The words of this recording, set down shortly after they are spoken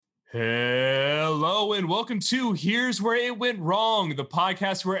Hello and welcome to Here's Where It Went Wrong, the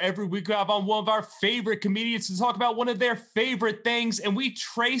podcast where every week we have on one of our favorite comedians to talk about one of their favorite things, and we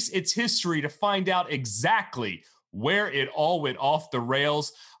trace its history to find out exactly where it all went off the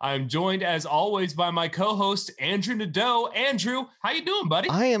rails. I'm joined, as always, by my co-host, Andrew Nadeau. Andrew, how you doing, buddy?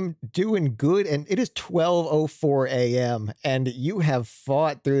 I am doing good, and it is 12:04 a.m., and you have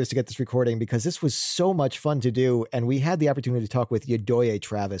fought through this to get this recording because this was so much fun to do, and we had the opportunity to talk with Yedoye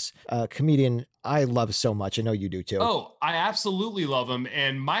Travis, a comedian I love so much. I know you do, too. Oh, I absolutely love him,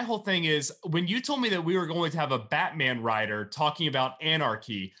 and my whole thing is, when you told me that we were going to have a Batman writer talking about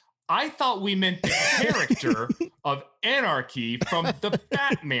anarchy, I thought we meant the character of Anarchy from the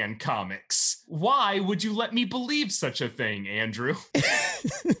Batman comics. Why would you let me believe such a thing, Andrew?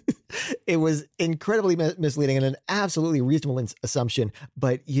 It was incredibly misleading and an absolutely reasonable assumption,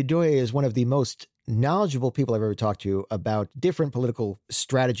 but Yedoye is one of the most knowledgeable people I've ever talked to about different political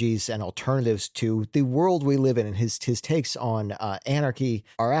strategies and alternatives to the world we live in. And his takes on anarchy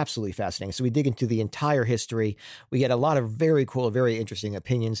are absolutely fascinating. So we dig into the entire history. We get a lot of very cool, very interesting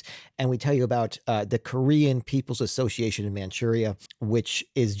opinions. And we tell you about the Korean People's Association in Manchuria, which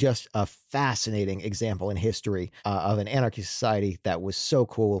is just a fascinating example in history of an anarchy society that was so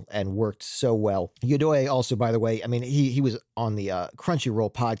cool and worked so well. Yedoye also, by the way, I mean, he was on the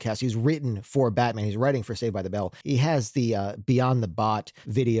Crunchyroll podcast. He's written for Batman. He's writing for Saved by the Bell. He has the Beyond the Bot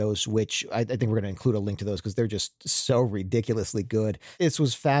videos, which I think we're going to include a link to those because they're just so ridiculously good. This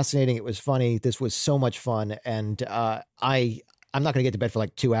was fascinating. It was funny. This was so much fun. And I'm not going to get to bed for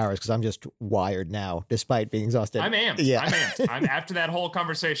like 2 hours because I'm just wired now, despite being exhausted. I'm amped. Yeah. I'm amped. After that whole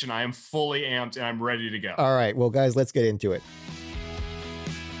conversation, I am fully amped and I'm ready to go. All right. Well, guys, let's get into it.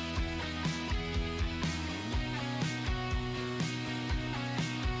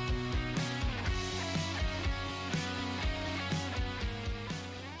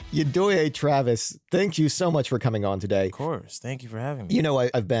 Yedoye Travis, thank you so much for coming on today. Of course. Thank you for having me. You know,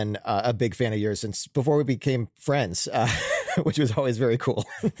 I've been a big fan of yours since before we became friends, which was always very cool.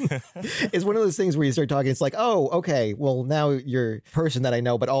 It's one of those things where you start talking, it's like, oh, okay, well, now you're a person that I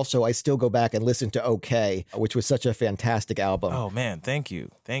know, but also I still go back and listen to OK, which was such a fantastic album. Oh, man. Thank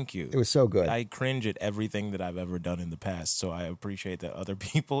you. Thank you. It was so good. I cringe at everything that I've ever done in the past, so I appreciate that other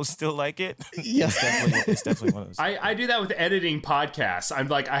people still like it. Yeah. It's definitely one of those. I do that with editing podcasts. I'm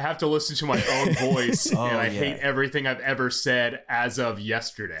like, I have to listen to my own voice, and I hate everything I've ever said as of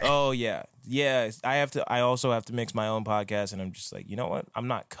yesterday. Oh, yeah. Yeah, I also have to mix my own podcast, and I'm just like, you know what? I'm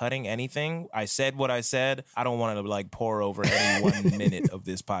not cutting anything. I said what I said. I don't want to like pour over any 1 minute of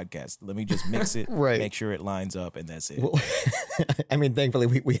this podcast. Let me just mix it, right. Make sure it lines up, and that's it. Well, I mean,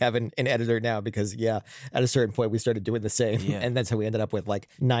 thankfully we have an editor now because, yeah, at a certain point we started doing the same, and that's how we ended up with like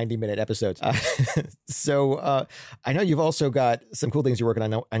 90-minute episodes. So I know you've also got some cool things you're working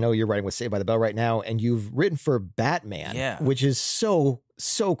on. I know you're writing with Saved by the Bell right now, and you've written for Batman, which is so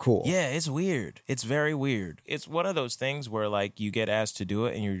cool. Yeah, it's weird. It's very weird. It's one of those things where like you get asked to do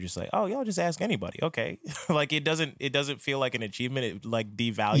it and you're just like, oh, y'all just ask anybody. Okay. Like it doesn't feel like an achievement. It like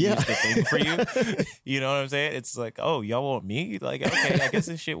devalues the thing for you. You know what I'm saying? It's like, oh, y'all want me? Like, okay, I guess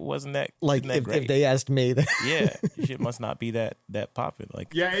this shit wasn't that like if they asked me. Yeah, shit must not be that popping.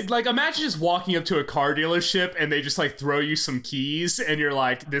 Like, yeah, like imagine just walking up to a car dealership and they just like throw you some keys and you're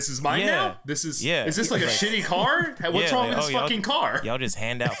like, this is mine now? Is this like a shitty car? What's wrong with this fucking car? Y'all just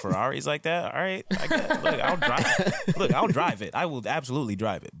hand out Ferraris like that? All right, I'll drive it. I will absolutely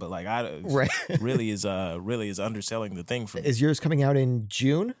drive it. But like, really is underselling the thing for me. Is yours coming out in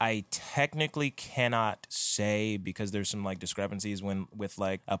June? I technically cannot say because there's some like discrepancies with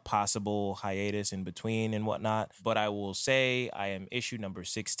like a possible hiatus in between and whatnot. But I will say I am issue number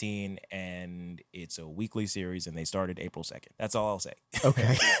 16 and it's a weekly series and they started April 2nd. That's all I'll say.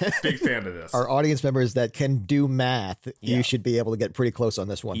 Okay. Big fan of this. Our audience members that can do math, you should be able to get pretty close on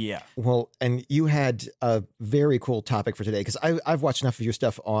this one. Yeah. Well, and you had a very cool topic for today because I've watched enough of your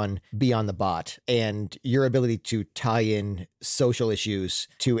stuff on Beyond the Bot, and your ability to tie in social issues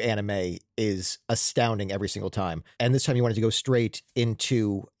to anime is astounding every single time. And this time you wanted to go straight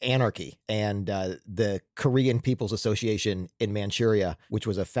into anarchy and the Korean People's Association in Manchuria, which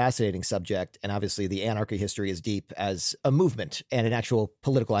was a fascinating subject. And obviously the anarchy history is deep as a movement and an actual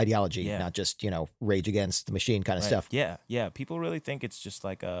political ideology, not just, rage against the machine kind of stuff. Yeah. Yeah. People really think it's just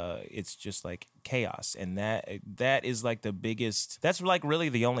like chaos. And that is like the biggest, that's like really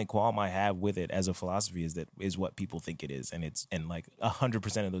the only qualm I have with it as a philosophy is what people think it is. And like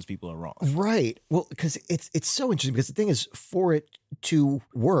 100% of those people are wrong. Right. Well, because it's so interesting because the thing is, for it to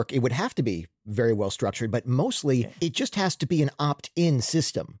work, it would have to be very well structured, but mostly it just has to be an opt-in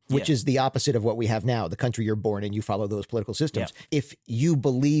system, which is the opposite of what we have now. The country you're born in, you follow those political systems. If you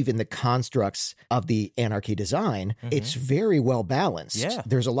believe in the constructs of the anarchy design, it's very well balanced.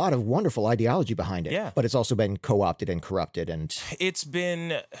 There's a lot of wonderful ideology behind it, but it's also been co-opted and corrupted, and it's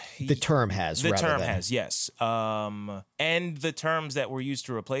been the term has yes, and the terms that were used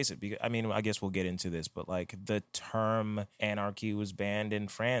to replace it. Because, I mean, I guess we'll get into this, but like the term anarchy was banned in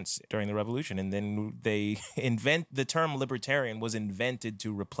France during the revolution, and then the term libertarian was invented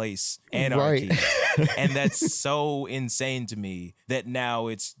to replace anarchy. And that's so insane to me that now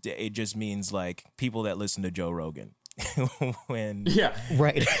it just means like people that listen to Joe Rogan. Like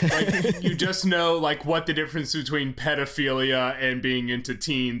you just know like what the difference between pedophilia and being into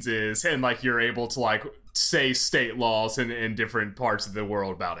teens is, and like you're able to like say state laws in different parts of the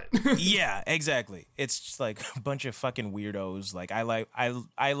world about it. Yeah, exactly. It's just like a bunch of fucking weirdos. Like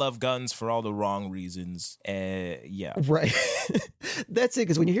I love guns for all the wrong reasons. Right. That's it.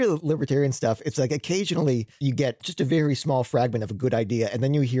 Because when you hear the libertarian stuff, it's like occasionally you get just a very small fragment of a good idea, and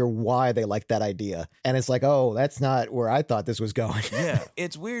then you hear why they like that idea, and it's like, oh, that's not where I thought this was going. Yeah,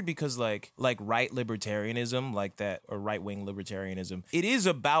 it's weird because like right libertarianism, like that, or right wing libertarianism, it is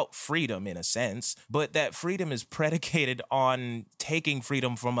about freedom in a sense, but that freedom is predicated on taking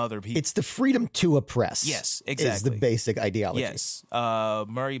freedom from other people. It's the freedom to oppress. Yes, exactly. Is the basic ideology. Yes.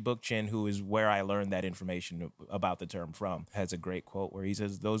 Murray Bookchin, who is where I learned that information about the term from, has a great quote where he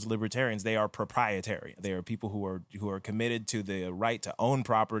says, those libertarians, they are proprietary. They are people who are committed to the right to own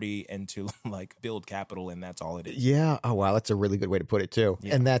property and to like build capital, and that's all it is. Yeah. Oh, wow. That's a really good way to put it too.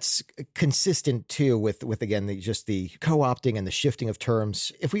 Yeah. And that's consistent too with again, just the co-opting and the shifting of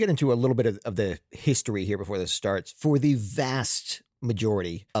terms. If we get into a little bit of the history here before this starts, for the vast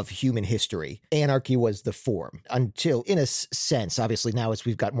majority of human history, anarchy was the form until, in a sense, obviously now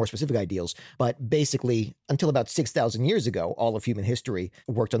we've got more specific ideals, but basically until about 6,000 years ago, all of human history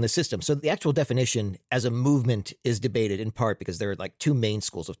worked on this system. So the actual definition as a movement is debated in part because there are like two main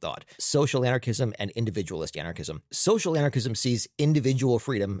schools of thought: social anarchism and individualist anarchism. Social anarchism sees individual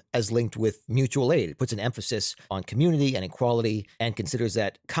freedom as linked with mutual aid. It puts an emphasis on community and equality and considers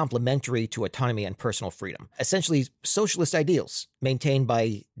that complementary to autonomy and personal freedom. Essentially, socialist ideals maintained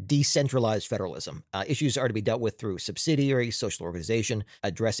by decentralized federalism. Issues are to be dealt with through subsidiary social organization,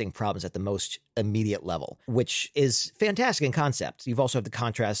 addressing problems at the most immediate level, which is fantastic in concept. You've also have the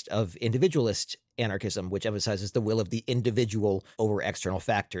contrast of individualist anarchism, which emphasizes the will of the individual over external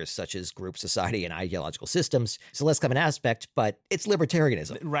factors such as group, society, and ideological systems. It's a less common aspect, but it's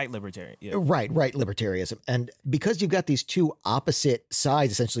libertarianism. Right libertarian. Yeah. Right libertarianism. And because you've got these two opposite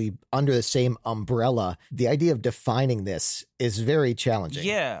sides essentially under the same umbrella, the idea of defining this is very challenging.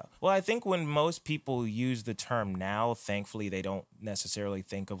 Yeah. Well, I think when most people use the term now, thankfully, they don't necessarily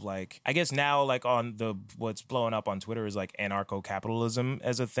think of like, I guess now like on what's blowing up on Twitter is like anarcho-capitalism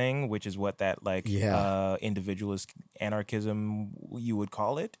as a thing, which is what that like individualist anarchism you would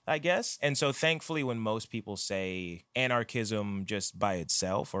call it, I guess. And so thankfully when most people say anarchism just by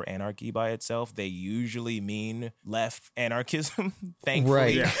itself or anarchy by itself, they usually mean left anarchism, thankfully.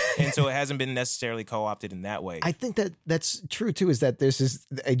 Right. Yeah. And so it hasn't been necessarily co-opted in that way. I think that's true too, is that this is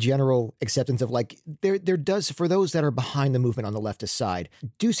a general acceptance of like there does, for those that are behind the movement on the leftist side,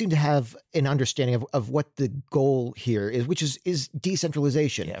 do seem to have an understanding of what the goal here is, which is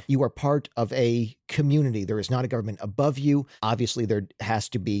decentralization. Yeah. You are part of a community. There is not a government above you. Obviously, there has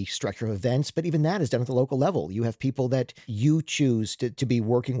to be structure of events, but even that is done at the local level. You have people that you choose to be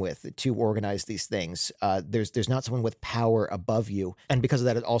working with to organize these things. There's not someone with power above you. And because of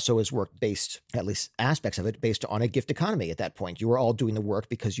that, it also is work based, at least aspects of it, based on a gift economy at that point. You are all doing the work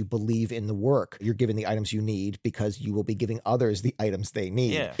because you believe in the work. You're given the items you need because you will be giving others the items they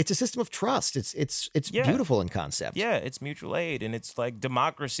need. Yeah. It's a system of trust. It's beautiful in concept. Yeah, it's mutual aid, and it's like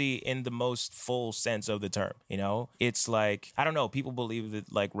democracy in the most full sense of the term. You know, it's like, I don't know, people believe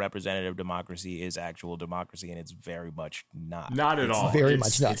that like representative democracy is actual democracy, and it's very much not. Not at all. Very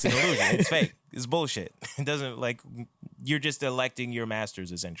much not. It's an illusion. It's fake. It's bullshit. It doesn't, like, you're just electing your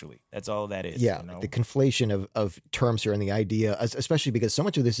masters, essentially. That's all that is. Yeah, you know? The conflation of terms here and the idea, especially because so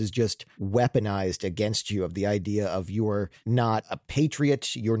much of this is just weaponized against you, of the idea of you're not a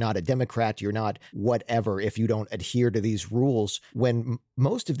patriot, you're not a Democrat, you're not whatever if you don't adhere to these rules, when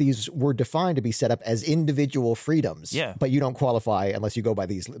most of these were defined to be set up as individual freedoms. Yeah. But you don't qualify unless you go by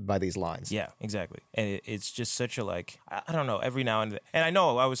these lines. Yeah, exactly. And it's just such a, like, I don't know, every now and then, and I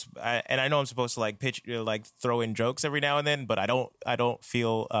know I'm supposed to like pitch, like throw in jokes every now now and then, but I don't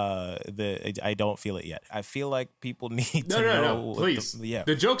feel I don't feel it yet. I feel like people need to know. No, please.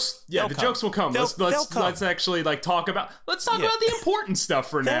 The jokes will come. Let's actually talk about the important stuff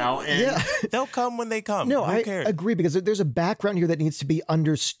for now. And they'll come when they come. No, I agree, because there's a background here that needs to be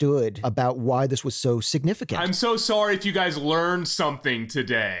understood about why this was so significant. I'm so sorry if you guys learned something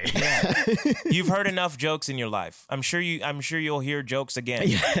today. Yeah. You've heard enough jokes in your life. I'm sure you'll hear jokes again.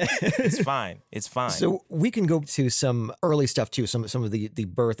 Yeah. It's fine. So we can go to some early stuff too, some of the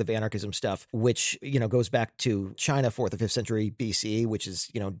birth of anarchism stuff, which, goes back to China, 4th or 5th century BCE, which is,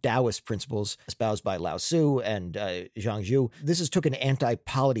 Taoist principles espoused by Lao Tzu and Zhang Zhu. This took an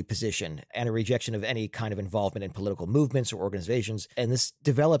anti-polity position and a rejection of any kind of involvement in political movements or organizations. And this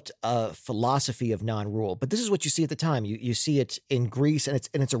developed a philosophy of non-rule. But this is what you see at the time. You see it in Greece, and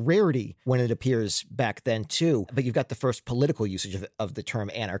it's a rarity when it appears back then too. But you've got the first political usage of the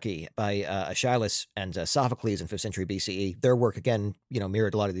term anarchy by Aeschylus and Sophocles in 5th century BCE. Their work, again,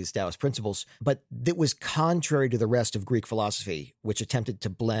 mirrored a lot of these Taoist principles. But it was contrary to the rest of Greek philosophy, which attempted to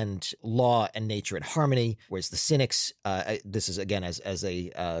blend law and nature in harmony, whereas the Cynics, this is again as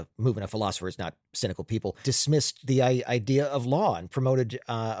a movement of philosophers, not cynical people, dismissed the idea of law and promoted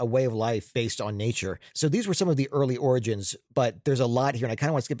a way of life based on nature. So these were some of the early origins, but there's a lot here, and I kind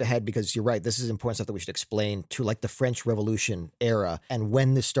of want to skip ahead because you're right, this is important stuff that we should explain to the French Revolution era and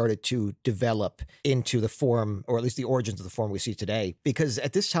when this started to develop into the form, or at least the origins of the form we see today. Because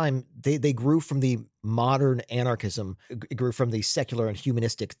at this time, they grew from the modern anarchism, it grew from the secular and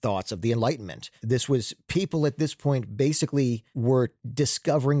humanistic thoughts of the Enlightenment. This was people at this point basically were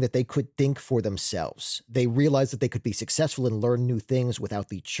discovering that they could think for themselves. They realized that they could be successful and learn new things without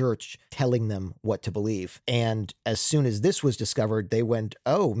the church telling them what to believe. And as soon as this was discovered, they went,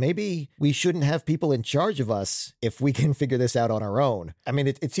 oh, maybe we shouldn't have people in charge of us if we can figure this out on our own. I mean,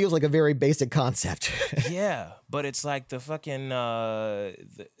 it feels like a very basic concept. Yeah, but it's like the fucking,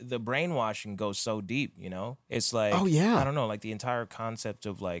 the brainwashing goes so deep, It's like, oh yeah, I don't know, the entire concept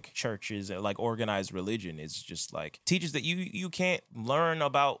of churches, organized religion is just teaches that you can't learn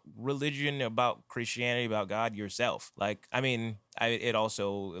about religion, about Christianity, about God yourself. It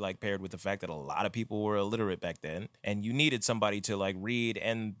also paired with the fact that a lot of people were illiterate back then, and you needed somebody to read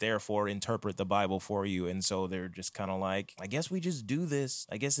and therefore interpret the Bible for you. And so they're just kind of I guess we just do this.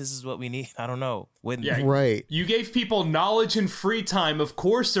 I guess this is what we need. I don't know. Right. You gave people knowledge and free time. Of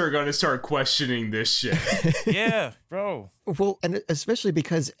course they're going to start questioning this shit. Yeah, bro. Well, and especially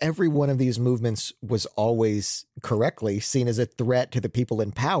because every one of these movements was always correctly seen as a threat to the people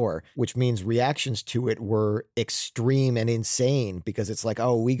in power, which means reactions to it were extreme and insane because it's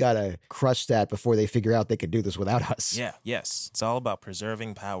we got to crush that before they figure out they could do this without us. Yeah, yes. It's all about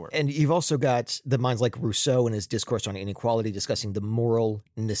preserving power. And you've also got the minds like Rousseau in his Discourse on Inequality discussing the moral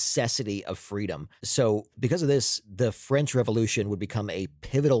necessity of freedom. So because of this, the French Revolution would become a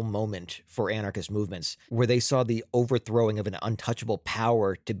pivotal moment for anarchist movements where they saw the overthrowing of an untouchable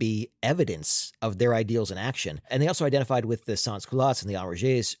power to be evidence of their ideals in action. And they also identified with the sans-culottes and the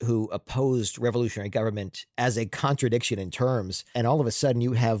enragés who opposed revolutionary government as a contradiction in terms. And all of a sudden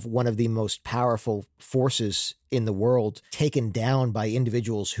you have one of the most powerful forces in the world taken down by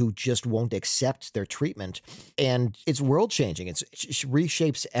individuals who just won't accept their treatment. And it's world changing. It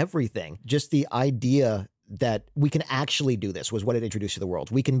reshapes everything. Just the idea that we can actually do this was what it introduced to the world.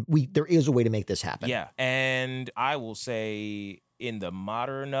 There is a way to make this happen. Yeah. And I will say in the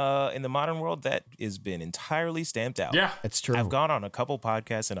modern world, that has been entirely stamped out. Yeah, it's true. I've gone on a couple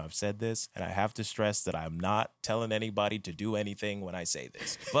podcasts and I've said this, and I have to stress that I'm not telling anybody to do anything when I say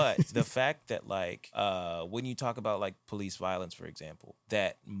this. But the fact that when you talk about police violence, for example,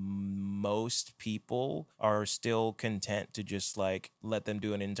 that most people are still content to just let them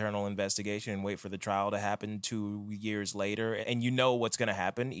do an internal investigation and wait for the trial to happen 2 years later, and what's going to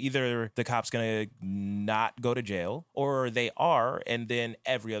happen. Either the cop's going to not go to jail, or they are, and then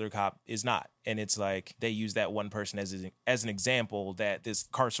every other cop is not. And it's they use that one person as an example that this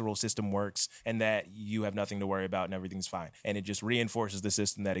carceral system works and that you have nothing to worry about and everything's fine. And it just reinforces the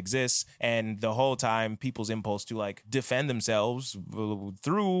system that exists. And the whole time, people's impulse to defend themselves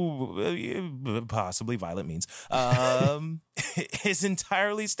through possibly violent means is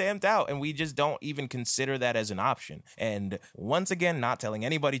entirely stamped out. And we just don't even consider that as an option. And once again, not telling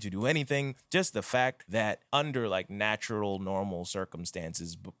anybody to do anything, just the fact that under natural, normal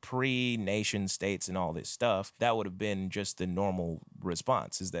circumstances, pre-nation states and all this stuff, that would have been just the normal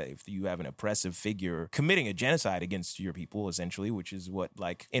response, is that if you have an oppressive figure committing a genocide against your people, essentially, which is what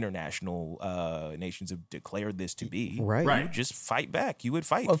like international nations have declared this to be, Right. you would just fight back. You would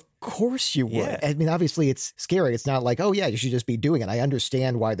fight. Of course you would. Yeah. I mean, obviously it's scary. It's not like, oh yeah, you should just be doing it. I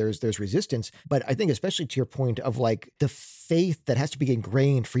understand why there's resistance, but I think especially to your point of like the faith that has to be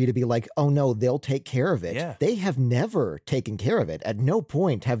ingrained for you to be like, oh no, they'll take care of it. Yeah. They have never taken care of it. At no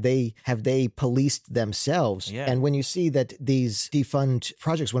point have they policed themselves. Yeah. And when you see that these defund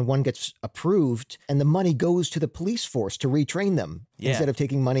projects, when one gets approved and the money goes to the police force to retrain them instead of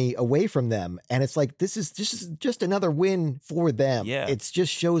taking money away from them, and it's like this is just another win for them. Yeah. It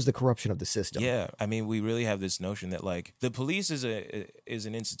just shows the corruption of the system. Yeah, I mean, we really have this notion that like the police is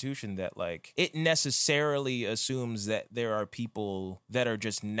an institution that like it necessarily assumes that there are people that are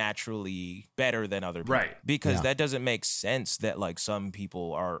just naturally better than other people, Right. Because that doesn't make sense that like some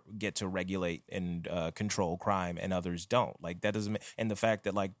people get to regulate and control crime and others don't. Like that doesn't and the fact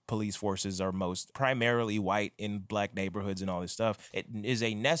that like police forces are most primarily white in black neighborhoods and all this stuff, it is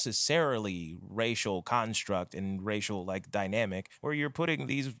a necessarily racial construct and racial like dynamic where you're putting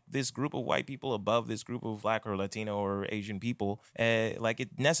this group of white people above this group of black or Latino or Asian people. Like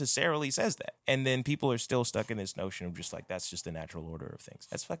it necessarily says that. And then people are still stuck in this notion of just like, that's just the natural order of things.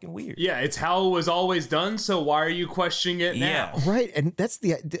 That's fucking weird. Yeah, it's how it was always done, so why are you questioning it now? Right. And that's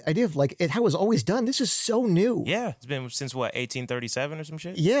the idea of like how it was always done. This is so new. Yeah. It's been since what, 1837 or some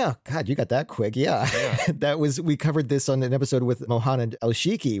shit? Yeah. God, you got that quick. Yeah. We covered this on an episode with Mohanad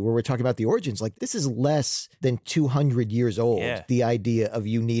El-Shiki where we're talking about the origins. Like this is less than 200 years old. Yeah. The idea of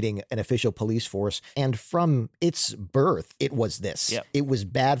you needing an official police force. And from its birth, it was this. Yep. It was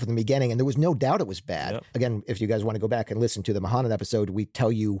bad from the beginning. And there was no doubt it was bad. Yep. Again, if you guys want to go back and listen to the Mohanad episode, we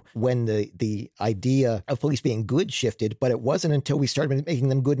tell you when the idea of police being good shifted, but it wasn't until we started making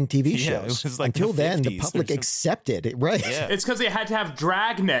them good in TV shows. Yeah, it was like until the then, the 50s public or accepted it. Right. Yeah. It's because they had to have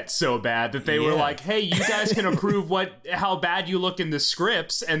Dragnet so bad that they were Yeah. like, hey, you guys can approve how bad you look in the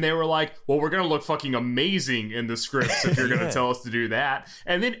scripts. And they were like, well, we're going to look fucking amazing in the scripts if you're going to tell us to do that.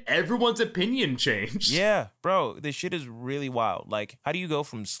 And then everyone's opinion changed. Yeah, bro, this shit is really wild. Like, how do you go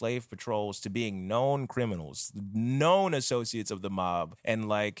from slave patrols to being known criminals, known associates of the mob? And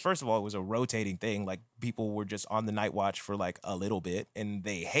like, first of all, it was a rotating thing. Like, people were just on the night watch for like a little bit and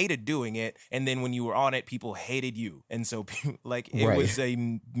they hated doing it. And then when you were on it, people hated you. And so like it Right. was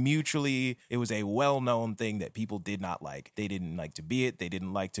it was a well-known thing that people did not like. They didn't like to be it. They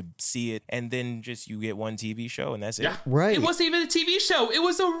didn't like to see it. And then just you get one TV show and that's it. Yeah. Right. It wasn't even a TV show. It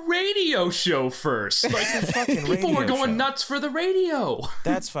was a radio show first. Like, It's a fucking people were radio going show. nuts for the radio.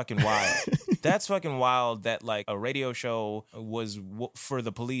 That's fucking wild. That's fucking wild that like a radio show was for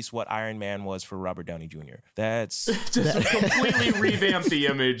the police what Iron Man was for Robert Downey Jr. That's Just completely revamp the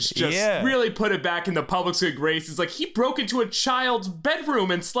image. Just really put it back in the public's good graces. Like, he broke into a child's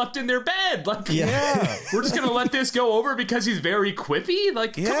bedroom and slept in their bed. Like, yeah. we're just gonna let this go over because he's very quippy?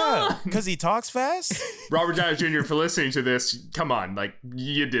 Like, come Yeah, on. because he talks fast. Robert Downey Jr., for listening to this, come on. Like,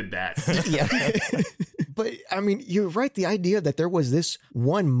 you did that. Yeah. But I mean, you're right. The idea that there was this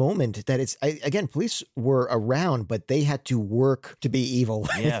one moment that again, police were around, but they had to work to be evil.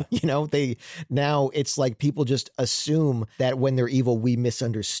 Yeah. Now it's like people just assume that when they're evil, we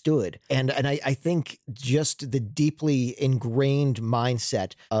misunderstood. And I think just the deeply ingrained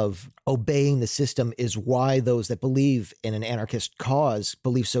mindset of obeying the system is why those that believe in an anarchist cause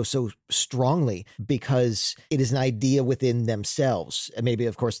believe so strongly, because it is an idea within themselves. And maybe,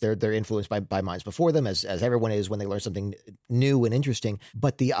 of course, they're influenced by minds before them, as everyone is when they learn something new and interesting.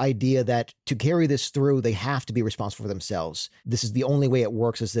 But the idea that to carry this through, they have to be responsible for themselves. This is the only way it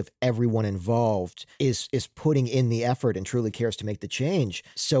works, is if everyone involved is putting in the effort and truly cares to make the change.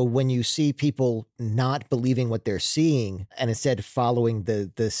 So when you see people not believing what they're seeing and instead following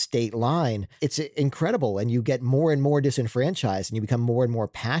the state line, it's incredible. And you get more and more disenfranchised and you become more and more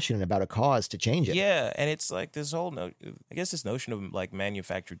passionate about a cause to change it. Yeah, and it's like this whole this notion of like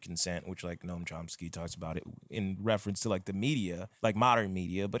manufactured consent, which like Noam Chomsky talks about it in reference to like the media, like modern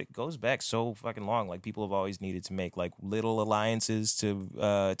media, but it goes back so fucking long. Like people have always needed to make like little alliances to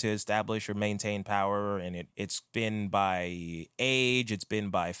establish or maintain power, and it's been by age, it's been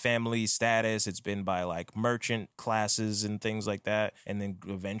by family status, it's been by like merchant classes and things like that, and then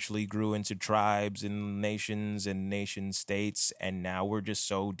eventually grew into tribes and nations and nation states, and now we're just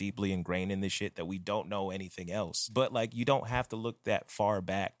so deeply ingrained in this shit that we don't know anything else. But like you don't have to look that far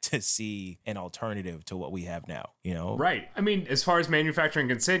back to see an alternative alternative to what we have now, you know? Right. I mean, as far as manufacturing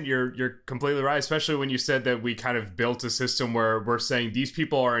consent, you're completely right, especially when you said that we kind of built a system where we're saying these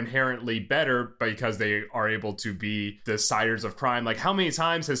people are inherently better because they are able to be the deciders of crime. Like, how many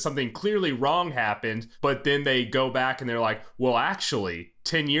times has something clearly wrong happened, but then they go back and they're like, well, actually,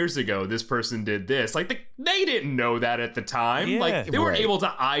 10 years ago, this person did this. Like, they didn't know that at the time. Yeah, like, they weren't able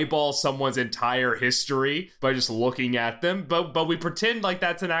to eyeball someone's entire history by just looking at them. But we pretend like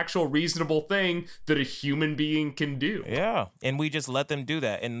that's an actual reasonable thing that a human being can do. Yeah. And we just let them do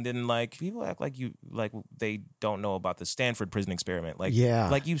that. And then, like, people act like they don't know about the Stanford prison experiment. Like,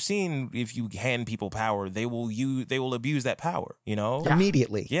 like you've seen, if you hand people power, they will abuse that power, you know?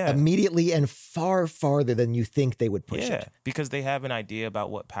 Immediately. Yeah. Immediately, and far farther than you think they would push it. Because they have an idea about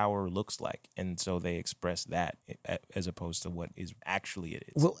what power looks like, and so they express that as opposed to what is actually it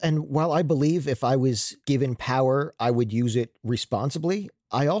is. Well, and while I believe if I was given power, I would use it responsibly,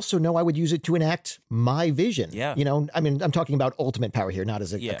 I also know I would use it to enact my vision. Yeah. You know, I mean, I'm talking about ultimate power here, not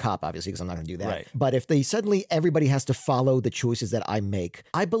as a cop, obviously, because I'm not going to do that. Right. But if everybody has to follow the choices that I make,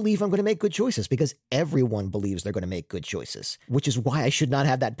 I believe I'm going to make good choices because everyone believes they're going to make good choices, which is why I should not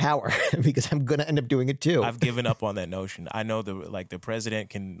have that power because I'm going to end up doing it too. I've given up on that notion. I know the president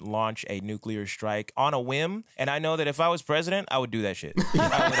can launch a nuclear strike on a whim, and I know that if I was president, I would do that shit.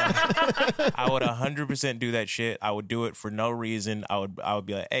 I would 100% do that shit. I would do it for no reason. I would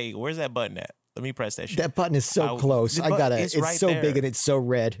be like, hey, where's that button at? Let me press that shit. That button is so close. It's right so there. big and it's so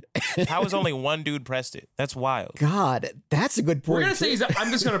red. How is only one dude pressed it? That's wild. God, that's a good point. We're going to say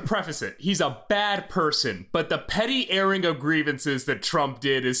I'm just going to preface it. He's a bad person, but the petty airing of grievances that Trump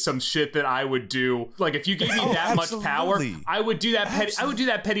did is some shit that I would do. Like, if you gave me that much power, I would do that petty. I would do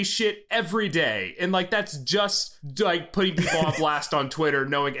that petty shit every day. And like, that's just like putting people on blast on Twitter,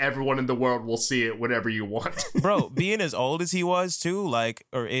 knowing everyone in the world will see it whenever you want. Bro, being as old as he was too,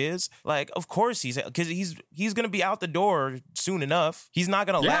 of course because he's gonna be out the door soon enough. He's not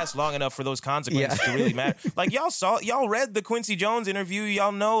gonna last long enough for those consequences to really matter. Like, y'all read the Quincy Jones interview.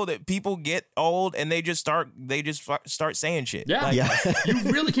 Y'all know that people get old and they just start saying shit. You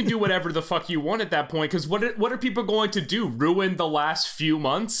really can do whatever the fuck you want at that point, because what are people going to do? Ruin the last few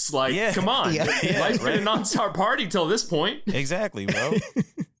months? Like, come on. Life's been a non-stop party till this point. Exactly, bro.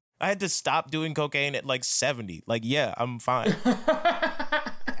 I had to stop doing cocaine at like 70. Like, yeah, I'm fine.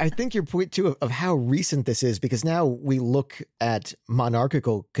 I think your point, too, of how recent this is, because now we look at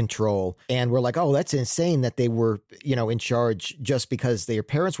monarchical control and we're like, oh, that's insane that they were, in charge just because their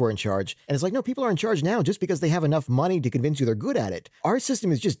parents were in charge. And it's like, no, people are in charge now just because they have enough money to convince you they're good at it. Our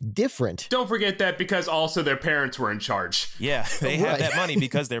system is just different. Don't forget that because also their parents were in charge. Yeah, they have that money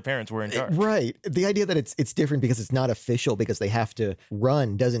because their parents were in charge. Right. The idea that it's different because it's not official, because they have to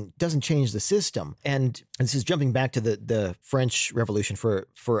run, doesn't change the system. And this is jumping back to the French Revolution for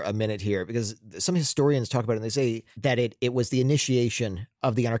a minute here, because some historians talk about it and they say that it was the initiation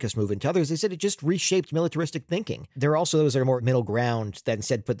of the anarchist movement. To others, they said it just reshaped militaristic thinking. There are also those that are more middle ground that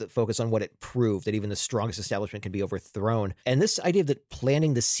instead put the focus on what it proved, that even the strongest establishment can be overthrown. And this idea that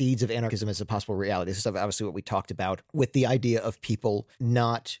planting the seeds of anarchism is a possible reality, this is obviously what we talked about with the idea of people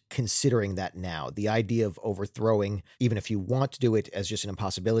not considering that now, the idea of overthrowing, even if you want to do it, as just an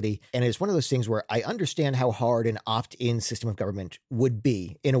impossibility. And it's one of those things where I understand how hard an opt-in system of government would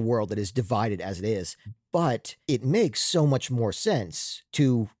be in a world that is divided as it is. But it makes so much more sense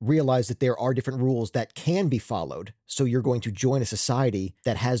to realize that there are different rules that can be followed. So you're going to join a society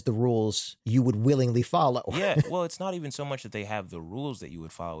that has the rules you would willingly follow. Yeah, well, it's not even so much that they have the rules that you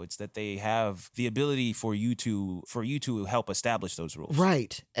would follow. It's that they have the ability for you to help establish those rules.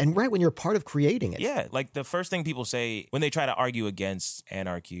 Right. And right when you're part of creating it. Yeah, like the first thing people say when they try to argue against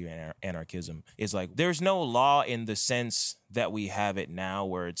anarchy and anarchism is like, there's no law in the sense that we have it now,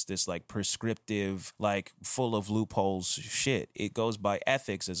 where it's this like prescriptive, like full of loopholes shit. It goes by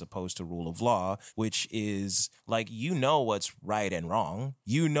ethics as opposed to rule of law, which is like, what's right and wrong.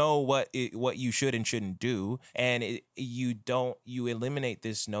 What you should and shouldn't do. And you eliminate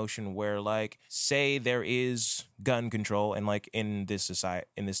this notion where, like, say there is gun control, and like in this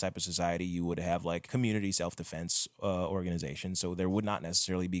type of society, you would have like community self-defense organizations. So there would not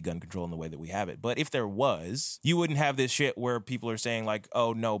necessarily be gun control in the way that we have it. But if there was, you wouldn't have this shit where people are saying like,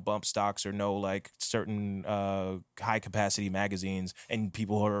 oh, no bump stocks, or no like certain high capacity magazines, and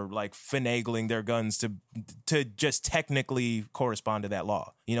people are like finagling their guns to just technically correspond to that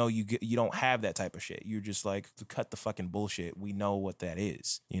law. You don't have that type of shit. You're just like, cut the fucking bullshit. We know what that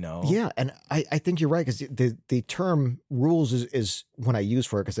is, Yeah, and I think you're right, because the term rules is one I use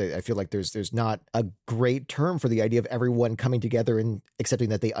for it, because I feel like there's not a great term for the idea of everyone coming together and accepting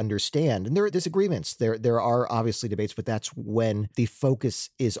that they understand. And there are disagreements. There are obviously debates, but that's when the focus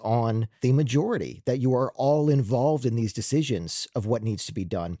is on the majority, that you are all involved in these decisions of what needs to be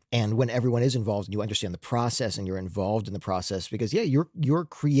done. And when everyone is involved and you understand the process and you're involved in the process, because you're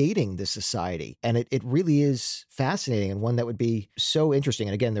creating this society. And it really is fascinating, and one that would be so interesting.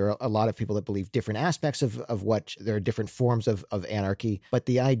 And again, there are a lot of people that believe different aspects of what there are different forms of anarchy, but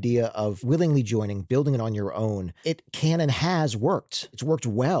the idea of willingly joining, building it on your own, it can and has worked. It's worked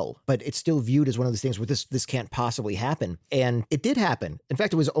well, but it's still viewed as one of those things where this can't possibly happen. And it did happen. In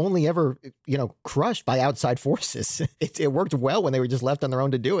fact, it was only ever, crushed by outside forces. It worked well when they were just left on their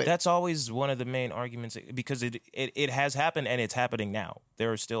own to do it. That's always one of the main arguments, because it has happened and it's happening now.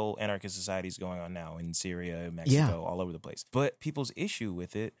 There are still anarchist societies going on now in Syria, Mexico, all over the place. But people's issue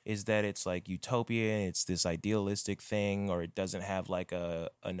with it is that it's like utopia, it's this idealistic thing, or it doesn't have like a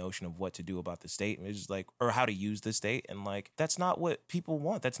notion of what to do about the state. It's just like, or how to use the state. And like, that's not what people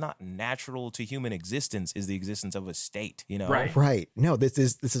want. That's not natural to human existence, is the existence of a state, Right. No, this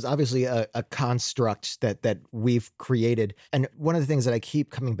is obviously a construct that we've created. And one of the things that I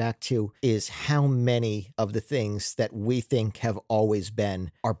keep coming back to is how many of the things that we think have always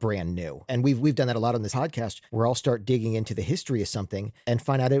been are brand new. And we've done that a lot on this podcast, where I'll start digging into the history of something and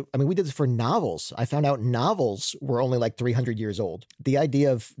find out, we did this for novels. I found out novels were only like 300 years old. The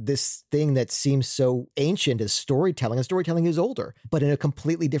idea of this thing that seems so ancient as storytelling, and storytelling is older, but in a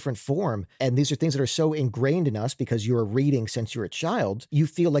completely different form. And these are things that are so ingrained in us because you're reading since you're a child, you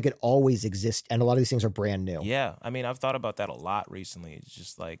feel like it always exists. And a lot of these things are brand new. Yeah. I've thought about that a lot recently. It's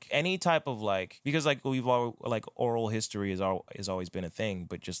just like any type of because like we've all like oral history has always been a thing,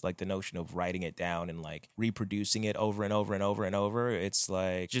 but just like the notion of writing it down and like reproducing it over and over and over and over, it's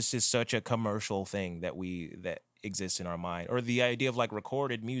like just is such a commercial thing that exists in our mind. Or the idea of like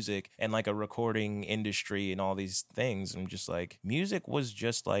recorded music and like a recording industry and all these things. I'm just like, music was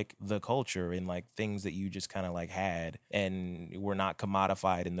just like the culture and like things that you just kind of like had and were not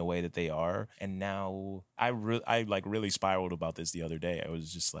commodified in the way that they are. And now I really spiraled about this the other day. I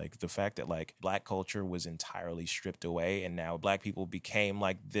was just like, the fact that like Black culture was entirely stripped away, and now Black people became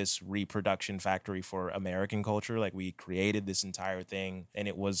like this reproduction factory for American culture. Like we created this entire thing and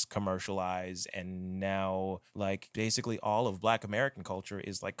it was commercialized, and now like basically all of Black American culture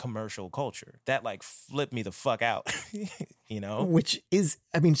is like commercial culture. That like flipped me the fuck out, Which is,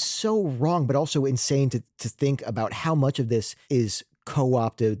 so wrong, but also insane to think about how much of this is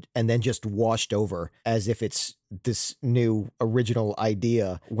co-opted and then just washed over as if it's this new original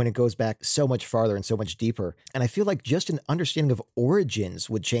idea, when it goes back so much farther and so much deeper. And I feel like just an understanding of origins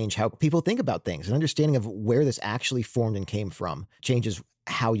would change how people think about things. An understanding of where this actually formed and came from changes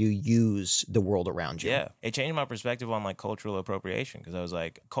how you use the world around you. Yeah, it changed my perspective on like cultural appropriation, because I was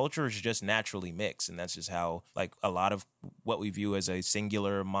like, culture is just naturally mixed, and that's just how like a lot of what we view as a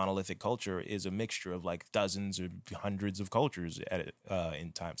singular monolithic culture is a mixture of like dozens or hundreds of cultures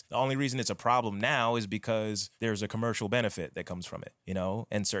in times. The only reason it's a problem now is because there's a commercial benefit that comes from it,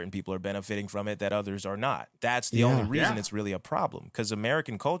 and certain people are benefiting from it that others are not. That's the only reason it's really a problem, because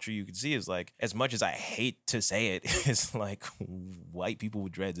American culture, you can see, is like, as much as I hate to say it, it's like white people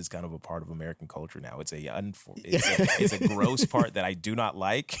with dreads is kind of a part of American culture now. It's a gross part that I do not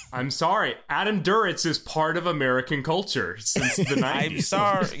like. I'm sorry, Adam Duritz is part of American culture since the 90s. I'm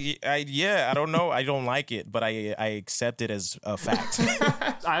sorry. I don't know. I don't like it, but I accept it as a fact.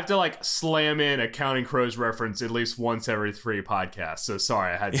 I have to like slam in a Counting Crows reference at least once every 3 podcasts. So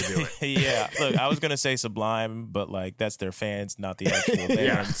sorry, I had to do it. Yeah. Look, I was going to say Sublime, but like that's their fans, not the actual band.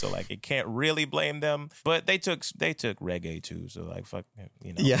 Yeah. So like it can't really blame them, but they took reggae too. So like, fuck,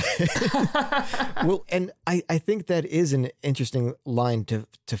 Yeah. Well, and I think that is an interesting line to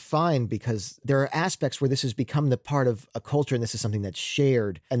find, because there are aspects where this has become the part of a culture and this is something that's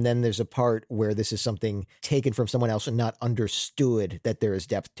shared. And then there's a part where this is something taken from someone else and not understood that there is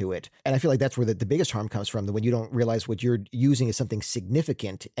depth to it. And I feel like that's where the biggest harm comes from, when you don't realize what you're using is something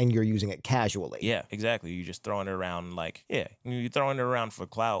significant and you're using it casually. Yeah, exactly. You're just throwing it around you're throwing it around for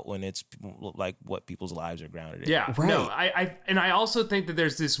clout when it's like what people's lives are grounded in. Yeah, right. No, I also think that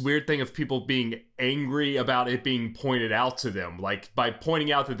there's this weird thing of people being angry about it being pointed out to them, like by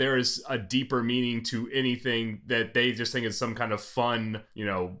pointing out that there is a deeper meaning to anything that they just think is some kind of fun,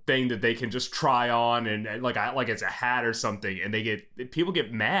 thing that they can just try on and like it's a hat or something, and people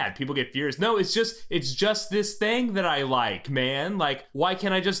get mad, people get furious. No, it's just this thing that I like, man. Like, why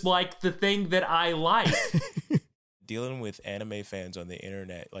can't I just like the thing that I like? dealing with anime fans on the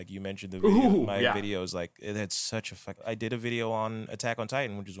internet, like you mentioned the videos, like that's such a I did a video on Attack on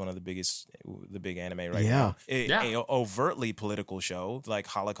Titan, which is one of the big anime right now. A overtly political show, like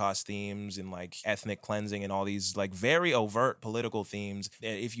Holocaust themes and like ethnic cleansing and all these like very overt political themes.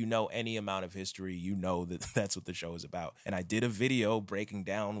 If you know any amount of history, you know that that's what the show is about. And I did a video breaking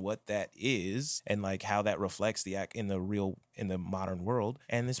down what that is and like how that reflects in the modern world.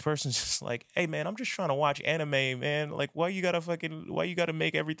 And this person's just like, hey man, I'm just trying to watch anime, man. Like, why you gotta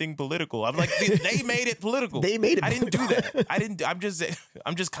make everything political? I'm like, they made it political. They made it. I didn't do that.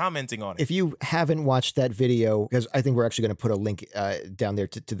 I'm just commenting on it. If you haven't watched that video, because I think we're actually going to put a link down there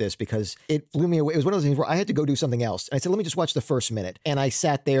to this, because it blew me away. It was one of those things where I had to go do something else. And I said, let me just watch the first minute. And I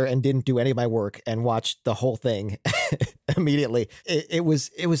sat there and didn't do any of my work and watched the whole thing immediately. It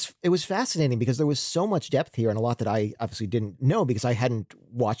was fascinating because there was so much depth here and a lot that I obviously didn't know because I hadn't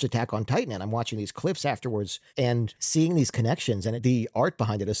watched Attack on Titan. And I'm watching these clips afterwards and seeing these connections. And the art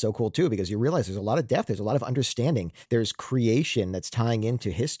behind it is so cool too, because you realize there's a lot of depth. There's a lot of understanding. There's creation that's tying into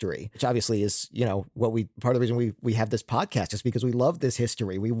history, which obviously is, part of the reason we have this podcast is because we love this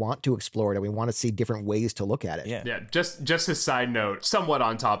history. We want to explore it and we want to see different ways to look at it. Yeah. Just a side note, somewhat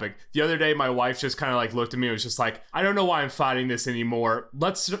on topic. The other day, my wife just kind of like looked at me and was just like, I don't know why I'm fighting this anymore.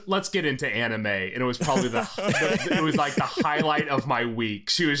 Let's get into anime. And it was probably it was like the highlight of my week.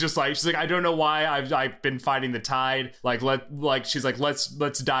 She's like, I don't know why I've been fighting the tide. She's like,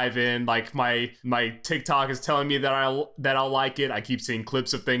 let's dive in. Like my TikTok is telling me that I'll like it. I keep seeing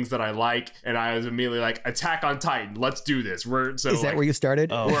clips of things that I like, and I was immediately like, Attack on Titan, let's do this. Is that where you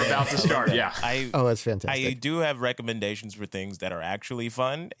started? We're about to start. Yeah. That's fantastic. I do have recommendations for things that are actually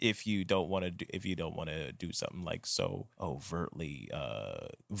fun if you don't want to do something like so overtly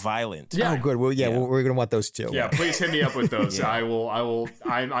violent. Yeah. Oh, good. Well, we're gonna want those too. Yeah, please hit me up with those. Yeah. I will.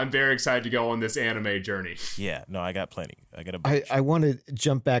 I'm very excited to go on this anime journey. Yeah. No, I got plenty. I got a bunch. I want to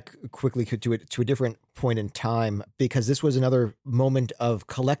jump back quickly to a different point in time, because this was another moment of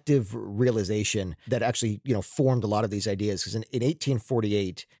collective realization that actually, formed a lot of these ideas. Because in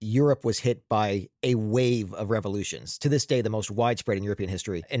 1848, Europe was hit by a wave of revolutions, to this day the most widespread in European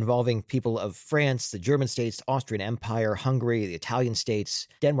history, involving people of France, the German states, Austrian Empire, Hungary, the Italian states,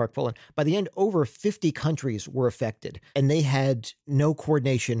 Denmark, Poland. By the end, over 50 countries were affected, and they had no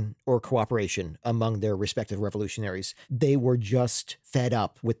coordination or cooperation among their respective revolutionaries. They were just fed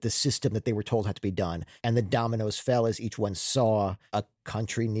up with the system that they were told had to be done. And the dominoes fell as each one saw a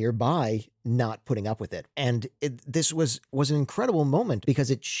country nearby not putting up with it. And this was an incredible moment because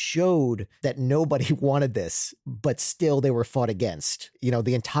it showed that nobody wanted this, but still they were fought against.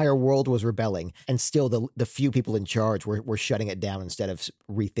 The entire world was rebelling, and still the few people in charge were shutting it down instead of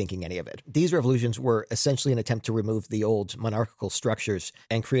rethinking any of it. These revolutions were essentially an attempt to remove the old monarchical structures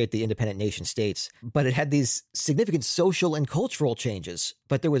and create the independent nation states. But it had these significant social and cultural changes,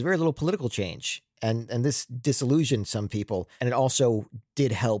 but there was very little political change. And this disillusioned some people. And it also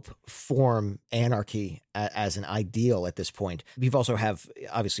did help form anarchy as an ideal at this point. We've also have,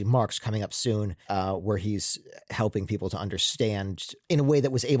 obviously, Marx coming up soon, where he's helping people to understand in a way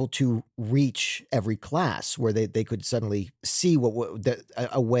that was able to reach every class, where they could suddenly see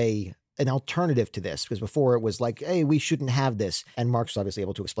a way, an alternative to this, because before it was like, hey, we shouldn't have this. And Marx was obviously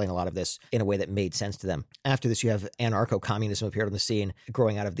able to explain a lot of this in a way that made sense to them. After this, you have anarcho-communism appeared on the scene,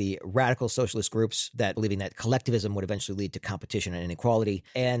 growing out of the radical socialist groups that believing that collectivism would eventually lead to competition and inequality.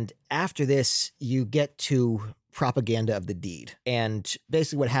 And after this, you get to propaganda of the deed. And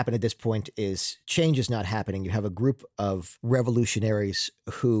basically what happened at this point is change is not happening. You have a group of revolutionaries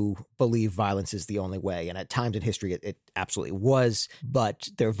who believe violence is the only way. And at times in history, it absolutely was, but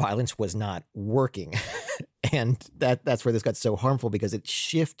their violence was not working. And that's where this got so harmful, because it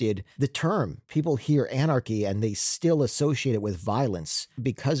shifted the term. People hear anarchy and they still associate it with violence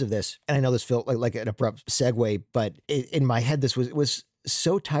because of this. And I know this felt like an abrupt segue, but in my head, this was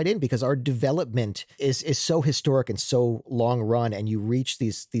so tied in because our development is so historic and so long run, and you reach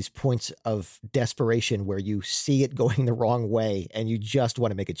these points of desperation where you see it going the wrong way and you just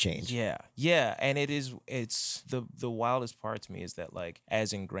want to make a change. Yeah. And it's the wildest part to me is that, like,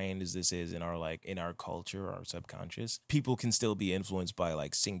 as ingrained as this is in our culture, our subconscious, people can still be influenced by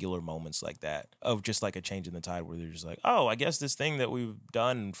like singular moments like that, of just like a change in the tide where they're just like, oh, I guess this thing that we've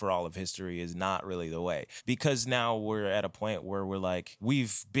done for all of history is not really the way, because now we're at a point where we're like, like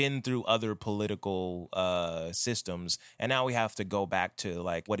we've been through other political systems, and now we have to go back to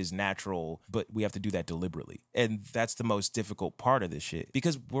like what is natural, but we have to do that deliberately. And that's the most difficult part of this shit,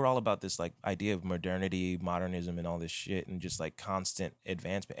 because we're all about this like idea of modernity, modernism, and all this shit, and just like constant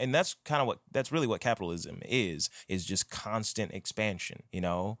advancement. And that's really what capitalism is just constant expansion, you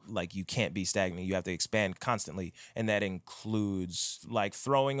know? Like you can't be stagnant. You have to expand constantly. And that includes like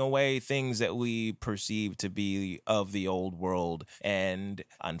throwing away things that we perceive to be of the old world. And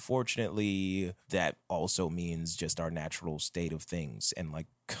unfortunately, that also means just our natural state of things, and like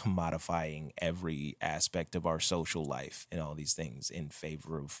commodifying every aspect of our social life and all these things in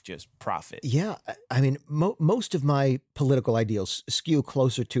favor of just profit. Yeah. I mean, most of my political ideals skew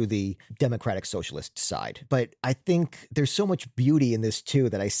closer to the democratic socialist side. But I think there's so much beauty in this too,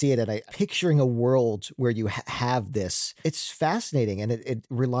 that I see it, and picturing a world where you have this. It's fascinating, and it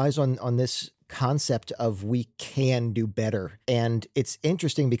relies on this concept of we can do better. And it's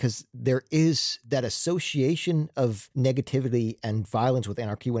interesting because there is that association of negativity and violence with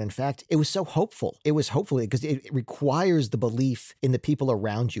anarchy, when in fact it was so hopeful. It was hopeful because it requires the belief in the people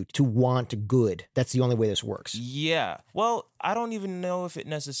around you to want good. That's the only way this works. Yeah. Well, I don't even know if it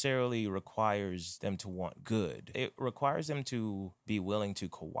necessarily requires them to want good. It requires them to be willing to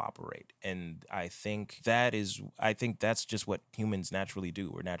cooperate. And I think that's just what humans naturally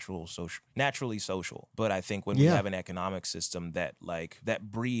do. We're naturally social. But I think when we have an economic system that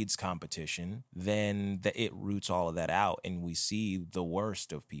breeds competition, then it roots all of that out, and we see the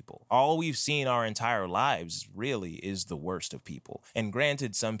worst of people. All we've seen our entire lives really is the worst of people. And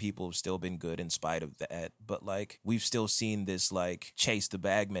granted, some people have still been good in spite of that, but like we've still seen this like chase the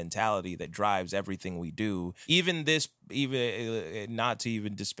bag mentality that drives everything we do. Even not to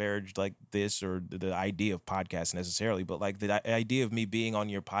even disparage like this or the idea of podcasts necessarily, but like the idea of me being on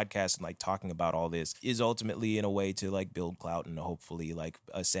your podcast and like talking about all this is ultimately in a way to like build clout and hopefully like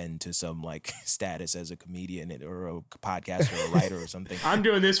ascend to some like status as a comedian or a podcaster or a writer or something. I'm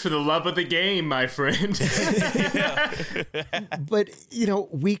doing this for the love of the game, my friend. But you know,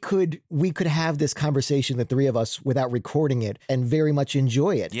 we could have this conversation, the three of us, without recording it and very much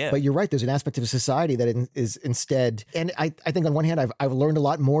enjoy it. Yeah. But you're right, there's an aspect of society that is instead, and I think on one hand I've learned a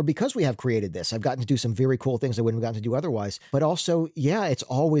lot more because we have created this. I've gotten to do some very cool things I wouldn't have gotten to do otherwise. But also, yeah, it's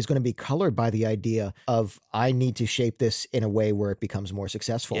always going to be colored by the idea of I need to shape this in a way where it becomes more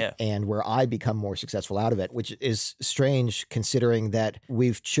successful and where I become more successful out of it, which is strange considering that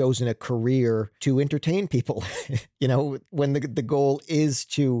we've chosen a career to entertain people. You know, when the goal is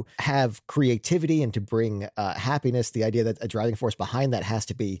to have creativity and to bring happiness, the idea that a driving force behind that has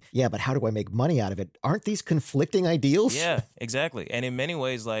to be, but how do I make money out of it? Aren't these conflicting ideals? Yeah, exactly. And in many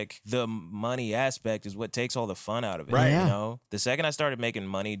ways, like the money aspect is what takes all the fun out of it. Right. You know, the second I started making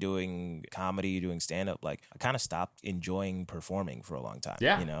money doing comedy, doing stand-up, like I kind of stopped enjoying performing for a long time.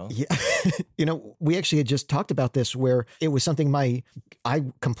 Yeah. You know? Yeah. You know, we actually had just talked about this where it was something I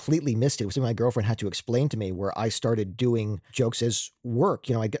completely missed it. It was something my girlfriend had to explain to me, where I started doing jokes as work.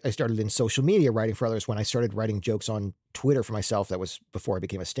 You know, I started in social media writing for others when I started writing jokes on Twitter for myself. That was before I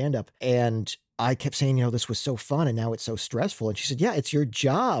became a stand-up. And I kept saying, you know, this was so fun and now it's so stressful. And she said, yeah, it's your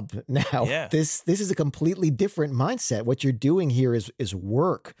job now. Yeah. This is a completely different mindset. What you're doing here is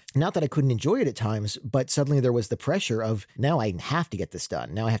work. Not that I couldn't enjoy it at times, but suddenly there was the pressure of now I have to get this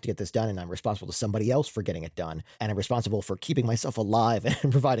done. Now I have to get this done, and I'm responsible to somebody else for getting it done. And I'm responsible for keeping myself alive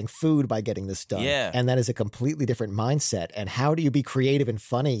and providing food by getting this done. Yeah. And that is a completely different mindset. And how do you be creative and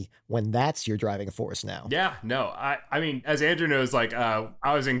funny when that's your driving force now? Yeah, no, I mean, as Andrew knows, like I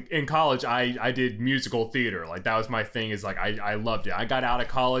was in college, I did musical theater. Like that was my thing, is like I loved it. I got out of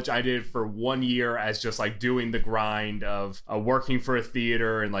college, I did it for 1 year as just like doing the grind of working for a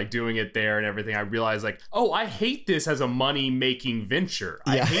theater and like doing it there and everything. I realized like, oh, I hate this as a money making venture.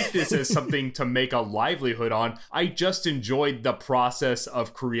 I hate this as something to make a livelihood on. I just enjoyed the process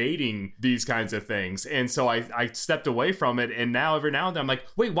of creating these kinds of things. And so I stepped away from it. And now every now and then I'm like,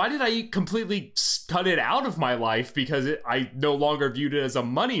 wait, why did I completely cut it out of my life? Because I no longer viewed it as a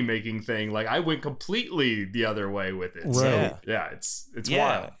money making thing. Like I went completely the other way with it. Right. So yeah, it's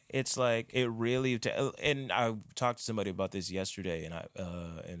wild. It's like it really, and I talked to somebody about this yesterday, and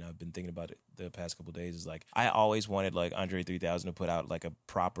I've been thinking about it the past couple of days. Is like I always wanted like Andre 3000 to put out like a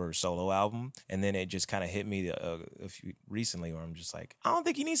proper solo album, and then it just kind of hit me a few recently where I'm just like, I don't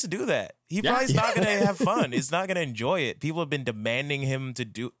think he needs to do that. He probably is not gonna have fun. It's not gonna enjoy it. People have been demanding him to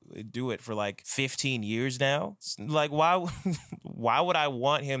do it for like 15 years now. Like why would I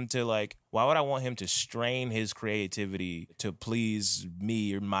want him to strain his creativity to please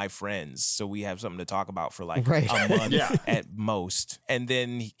me or my my friends, so we have something to talk about for like Right. a month Yeah. at most. And then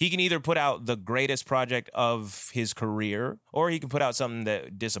he can either put out the greatest project of his career, or he can put out something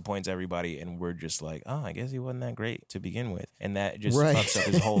that disappoints everybody, and we're just like, oh, I guess he wasn't that great to begin with, and that just Right. fucks up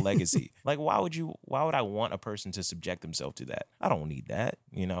his whole legacy. Like, why would I want a person to subject themselves to that? I don't need that,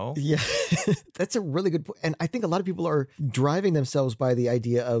 you know? Yeah, that's a really good point. And I think a lot of people are driving themselves by the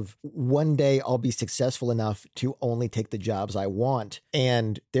idea of one day I'll be successful enough to only take the jobs I want.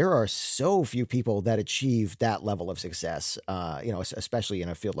 And there are so few people that achieve that level of success, especially in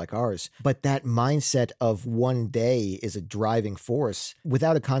a field like ours. But that mindset of one day is a driving force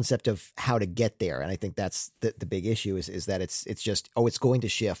without a concept of how to get there. And I think that's the big issue is that it's just, it's going to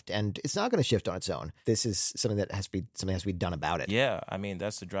shift, and it's not going to shift on its own. This is something that has to be done about it. Yeah, I mean,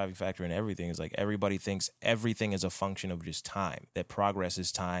 that's the driving factor in everything. Is like everybody thinks everything is a function of just time, that progress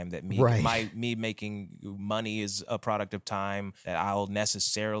is time, that me making money is a product of time, that I'll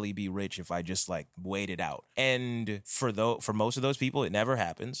necessarily be rich if I just like wait it out. And for most of those people, it never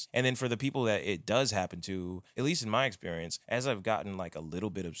happens. And then for the people that it does happen to, at least in my experience, as I've gotten like a little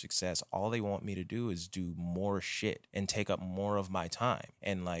bit of success, all they want me to do is do more shit and take up more of my time,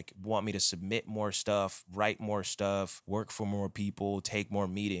 and like want me to submit more stuff, write more stuff, work for more people, take more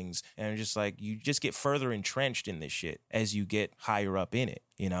meetings. And I'm just like, you just get further entrenched in this shit as you get higher up in it,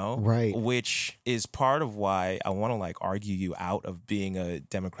 you know? Right. Which is part of why I want to like argue you out of being a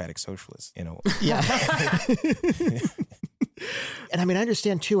democratic socialist, you know? Yeah. And I mean, I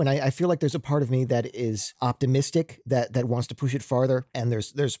understand too. And I feel like there's a part of me that is optimistic, that wants to push it farther. And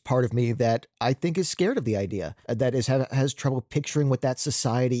there's part of me that I think is scared of the idea, that has trouble picturing what that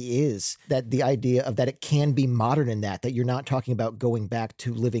society is, that the idea of that it can be modern in that you're not talking about going back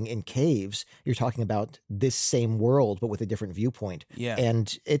to living in caves. You're talking about this same world, but with a different viewpoint. Yeah.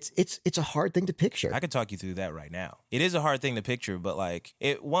 And it's a hard thing to picture. I could talk you through that right now. It is a hard thing to picture, but like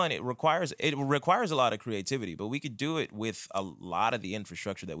it requires a lot of creativity, but we could do it with a lot of the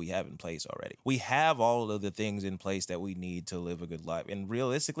infrastructure that we have in place already. We have all of the things in place that we need to live a good life. And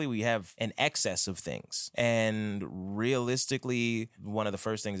realistically, we have an excess of things. And realistically, one of the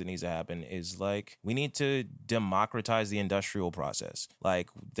first things that needs to happen is like, we need to democratize the industrial process. Like,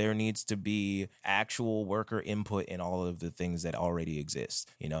 there needs to be actual worker input in all of the things that already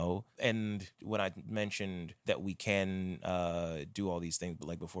exist, you know? And when I mentioned that we can do all these things,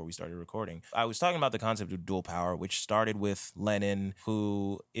 like before we started recording, I was talking about the concept of dual power, which started with Lenin,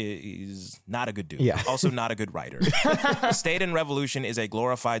 who is not a good dude. Yeah. Also not a good writer. State and Revolution is a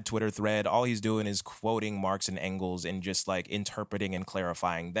glorified Twitter thread. All he's doing is quoting Marx and Engels and just like interpreting and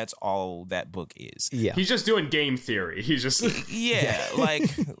clarifying. That's all that book is. Yeah. He's just doing game theory. He's just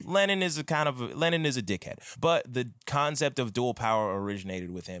like Lenin is a dickhead. But the concept of dual power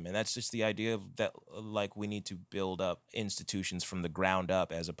originated with him, and that's just the idea that like we need to build up institutions from the ground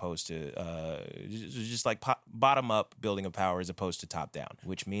up as opposed to just like bottom up building of power as opposed to top down,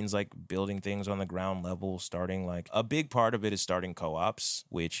 which means like building things on the ground level, starting like a big part of it is starting co-ops,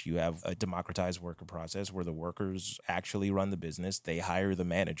 which you have a democratized worker process where the workers actually run the business. They hire the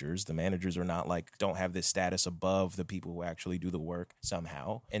managers. The managers are not like, don't have this status above the people who actually do the work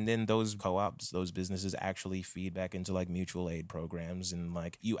somehow. And then those co-ops, those businesses actually feed back into like mutual aid programs. And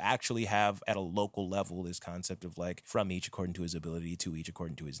like you actually have at a local level this concept of like from each according to his ability to each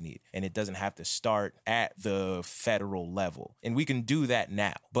according to his need. And it doesn't have to start at the federal level. And we can do that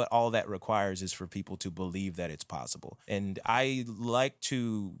now, but all that requires is for people to believe that it's possible. And I like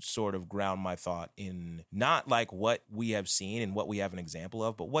to sort of ground my thought in not like what we have seen and what we have an example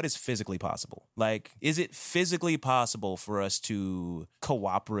of, but what is physically possible. Like, is it physically possible for us to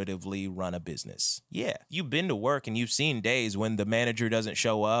cooperatively run a business? Yeah. You've been to work and you've seen days when the manager doesn't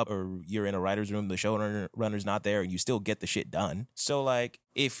show up, or you're in a writer's room, the showrunner's not there, and you still get the shit done. So like,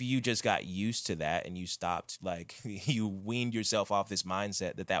 if you just got used to that and you stopped, like you weaned yourself off this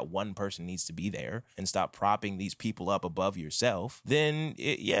mindset that one person needs to be there and stop propping these people up above yourself, then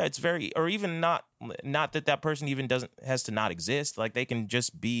it's very, or even not that person even has to not exist. Like they can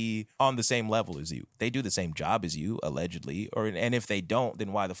just be on the same level as you. They do the same job as you, allegedly. And if they don't,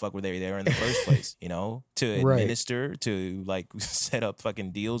 then why the fuck were they there in the first place? You know, to administer, to like set up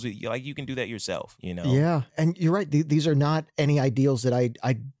fucking deals with you. Like you can do that yourself, you know? Yeah. And you're right. These are not any ideals that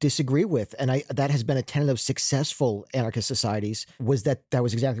I disagree with. And that has been a tenet of successful anarchist societies, was that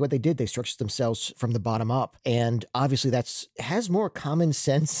was exactly what they did. They structured themselves from the bottom up. And obviously has more common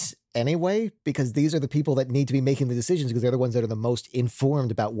sense anyway, because these are the people that need to be making the decisions, because they're the ones that are the most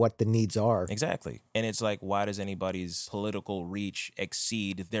informed about what the needs are. Exactly. And it's like, why does anybody's political reach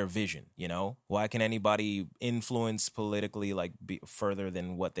exceed their vision? You know, why can anybody influence politically like be further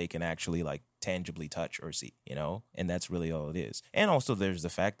than what they can actually like tangibly touch or see, you know? And that's really all it is. And also there's the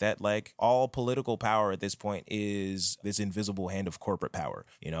fact that like all political power at this point is this invisible hand of corporate power,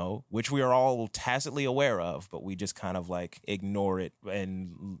 you know, which we are all tacitly aware of, but we just kind of like ignore it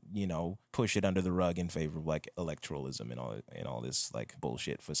and, you know, push it under the rug in favor of like electoralism and all this like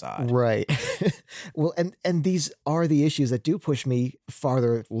bullshit facade. Right. Well, and these are the issues that do push me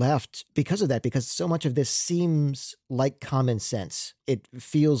farther left because of that, because so much of this seems like common sense. It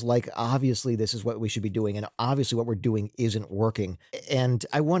feels like obviously this is what we should be doing, and obviously what we're doing isn't working. And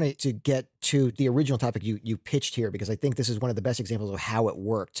I wanted to get to the original topic you pitched here, because I think this is one of the best examples of how it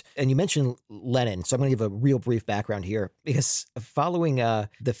worked. And you mentioned Lenin, so I'm going to give a real brief background here, because following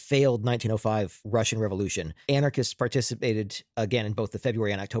the failed 1905 Russian Revolution, anarchists participated again in both the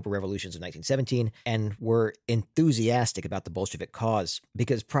February and October revolutions of 1917 and were enthusiastic about the Bolshevik cause,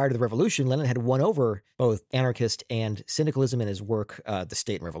 because prior to the revolution, Lenin had won over both anarchist and syndicalism in his work, The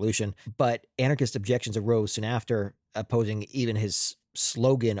State and Revolution. But anarchist objections arose soon after, opposing even his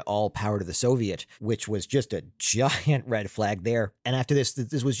slogan, all power to the Soviet, which was just a giant red flag there. And after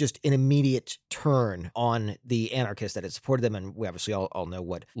this was just an immediate turn on the anarchists that had supported them. And we obviously all know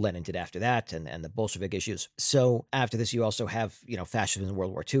what Lenin did after that, and the Bolshevik issues. So after this, you also have, you know, fascism in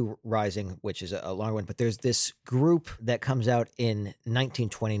World War II rising, which is a long one. But there's this group that comes out in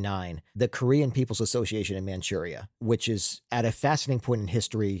 1929, the Korean People's Association in Manchuria, which is at a fascinating point in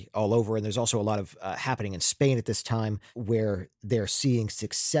history all over. And there's also a lot of happening in Spain at this time where they're seeing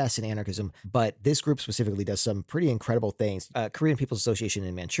success in anarchism, but this group specifically does some pretty incredible things. Korean People's Association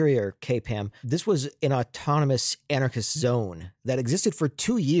in Manchuria, or KPAM, this was an autonomous anarchist zone that existed for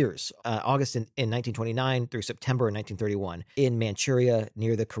 2 years, August in 1929 through September in 1931, in Manchuria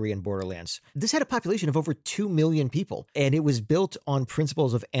near the Korean borderlands. This had a population of over 2 million people, and it was built on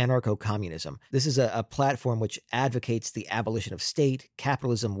principles of anarcho-communism. This is a platform which advocates the abolition of state,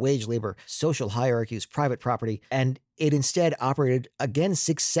 capitalism, wage labor, social hierarchies, private property, and it instead operated, again,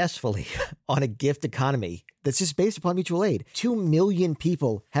 successfully on a gift economy that's just based upon mutual aid. 2 million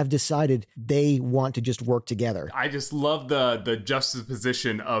people have decided they want to just work together. I just love the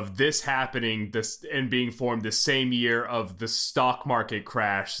juxtaposition of this happening and being formed the same year of the stock market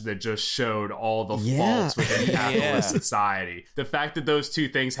crash that just showed all the faults within capitalist society. The fact that those two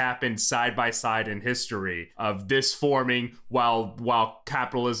things happened side by side in history, of this forming while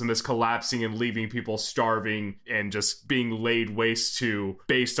capitalism is collapsing and leaving people starving and just being laid waste to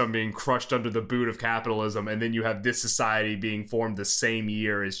based on being crushed under the boot of capitalism, and then you have this society being formed the same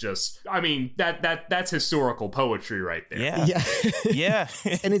year, is just, I mean, that's historical poetry right there. Yeah.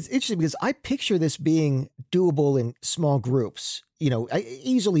 And it's interesting because I picture this being doable in small groups, you know,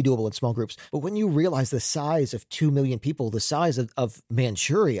 easily doable in small groups. But when you realize the size of 2 million people, the size of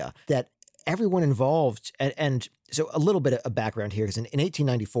Manchuria, that everyone involved, and so a little bit of background here, because in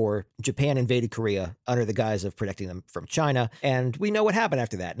 1894, Japan invaded Korea under the guise of protecting them from China. And we know what happened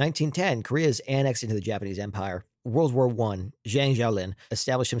after that. 1910, Korea is annexed into the Japanese Empire. World War I, Zhang Xiaolin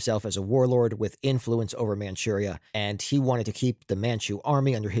established himself as a warlord with influence over Manchuria, and he wanted to keep the Manchu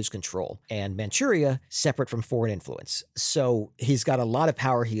army under his control, and Manchuria separate from foreign influence. So he's got a lot of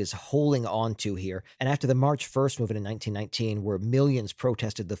power he is holding on to here. And after the March 1st movement in 1919, where millions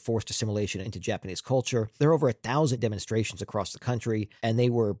protested the forced assimilation into Japanese culture, there are over 1,000 demonstrations across the country, and they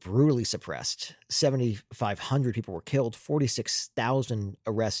were brutally suppressed. 7,500 people were killed, 46,000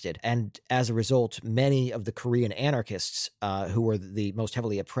 arrested. And as a result, many of the Korean anarchists, who were the most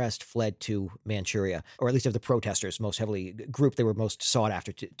heavily oppressed, fled to Manchuria, or at least of the protesters, most heavily group they were most sought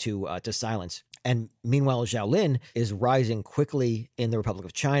after to silence. And meanwhile, Xiaolin is rising quickly in the Republic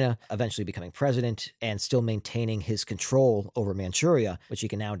of China, eventually becoming president and still maintaining his control over Manchuria, which he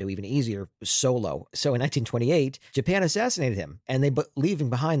can now do even easier solo. So in 1928, Japan assassinated him, and they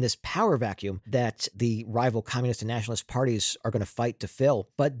leaving behind this power vacuum that the rival communist and nationalist parties are going to fight to fill.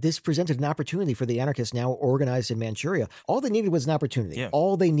 But this presented an opportunity for the anarchists now organized in Manchuria. All they needed was an opportunity. Yeah.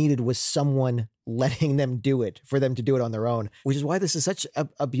 All they needed was someone letting them do it, for them to do it on their own, which is why this is such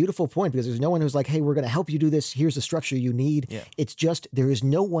a beautiful point, because there's no one who's like, hey, we're going to help you do this. Here's the structure you need. Yeah. It's just, there is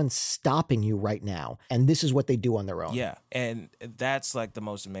no one stopping you right now. And this is what they do on their own. Yeah. And that's like the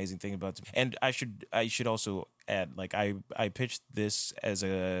most amazing thing about it. And I should also add, like, I pitched this as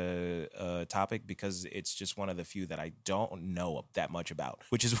a topic because it's just one of the few that I don't know that much about,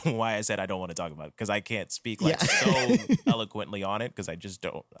 which is why I said I don't want to talk about it, because I can't speak like so eloquently on it, because I just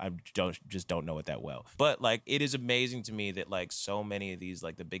don't know it that well. But like, it is amazing to me that like so many of these,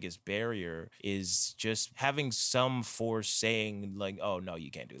 like the biggest barrier is just having some force saying like, oh no, you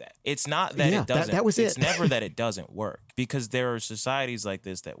can't do that. It's not that it doesn't. That was it. It's never that it doesn't work, because there are societies like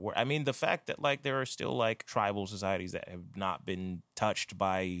this that work. I mean, the fact that like there are still like tribal incredible societies that have not been touched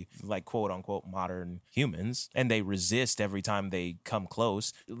by like quote unquote modern humans, and they resist every time they come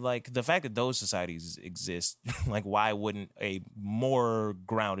close. Like the fact that those societies exist, like why wouldn't a more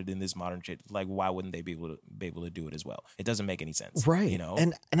grounded in this modern shit, like why wouldn't they be able to do it as well? It doesn't make any sense. Right. You know?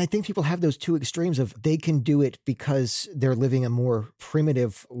 And I think people have those two extremes of they can do it because they're living a more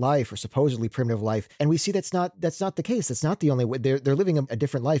primitive life or supposedly primitive life. And we see that's not the case. That's not the only way. They're living a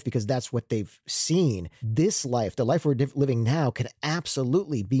different life because that's what they've seen. This life, the life we're living now, can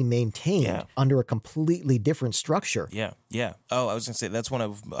absolutely be maintained under a completely different structure. Yeah. Yeah. Oh, I was gonna say that's one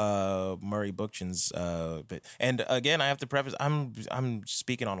of Murray Bookchin's bit. And again, I have to preface, I'm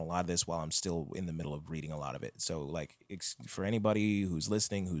speaking on a lot of this while I'm still in the middle of reading a lot of it. So like for anybody who's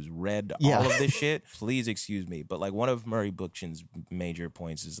listening who's read all of this shit, please excuse me. But like one of Murray Bookchin's major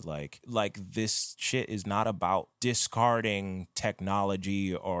points is like this shit is not about discarding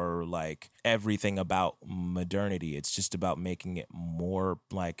technology or like everything about modernity. It's just about making it more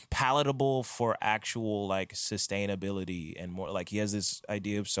like palatable for actual like sustainability, and more like he has this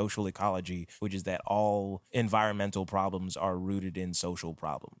idea of social ecology, which is that all environmental problems are rooted in social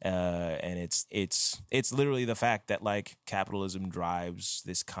problems. And it's literally the fact that like capitalism drives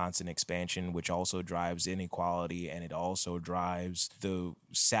this constant expansion, which also drives inequality, and it also drives the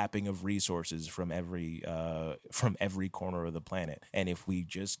sapping of resources from every corner of the planet. And if we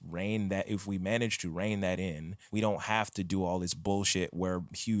manage to rein that in, we don't have to do all this bullshit where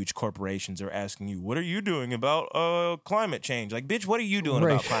huge corporations are asking you, what are you doing about climate change? Like, bitch, what are you doing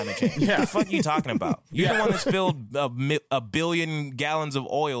about climate change? What the fuck are you talking about? You're the one that spilled a billion gallons of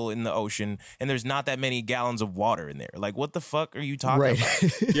oil in the ocean, and there's not that many gallons of water in there. Like, what the fuck are you talking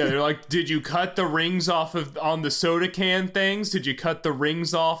about? Yeah, they're like, did you cut the rings off on the soda can things? Did you cut the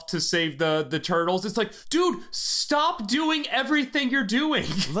rings off to save the turtles? It's like, dude, stop doing everything you're doing.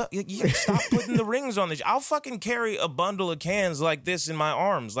 Look, you stop putting the rings on this. I'll fucking carry a bundle of cans like this in my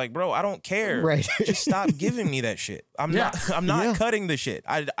arms. Like, bro, I don't care. Right. Just stop giving me that shit. I'm not cutting the shit.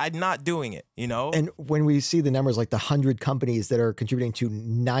 I'm not doing it, you know? And when we see the numbers, like the 100 companies that are contributing to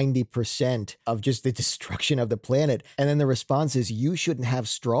 90% of just the destruction of the planet, and then the response is, you shouldn't have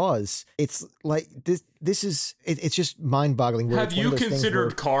straws. It's like, it's just mind-boggling. Have you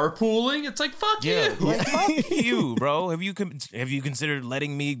considered carpooling? It's like, fuck you. Like, fuck you, bro. Have you considered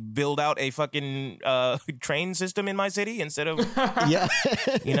letting me build out a fucking train system in my city instead of,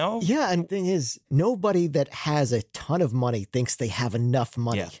 you know? Yeah, and the thing is, nobody that has a ton of money thinks they have enough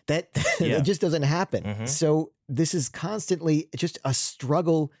money. Yeah. That just doesn't happen. Mm-hmm. So this is constantly just a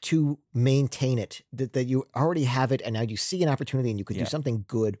struggle to maintain it, that you already have it, and now you see an opportunity and you can do something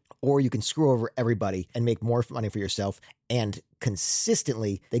good, or you can screw over everybody and make more money for yourself. And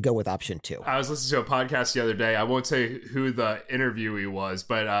consistently, they go with option 2. I was listening to a podcast the other day. I won't say who the interviewee was,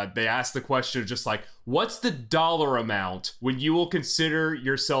 but they asked the question of just like, what's the dollar amount when you will consider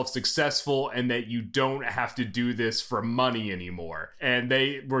yourself successful and that you don't have to do this for money anymore? And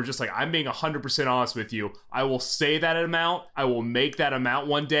they were just like, I'm being 100% honest with you. I will say that amount. I will make that amount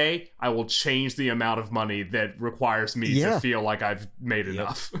one day. I will change the amount of money that requires me to feel like I've made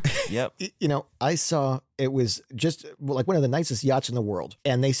enough. Yep. You know, I saw it was just like one of the nicest yachts in the world,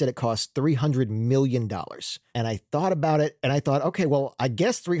 and they said it cost $300 million. And I thought about it, and I thought, okay, well, I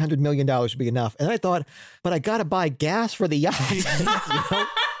guess $300 million would be enough. And then I thought, but I got to buy gas for the yacht.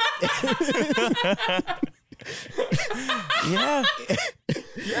 Yeah.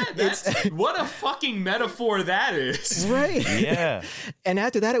 Yeah, that's what a fucking metaphor that is. Right. Yeah. And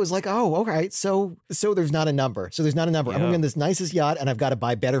after that, it was like, oh, all right. So there's not a number. So there's not a number. I'm going on this nicest yacht, and I've got to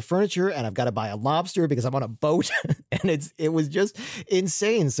buy better furniture, and I've got to buy a lobster because I'm on a boat. And it was just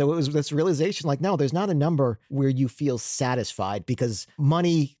insane. So it was this realization like, no, there's not a number where you feel satisfied, because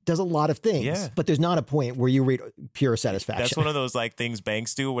money does a lot of things, but there's not a point where you reach pure satisfaction. That's one of those like things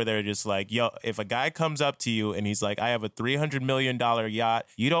banks do where they're just like, yo, if a guy comes up to you and he's like, I have a $300 million yacht,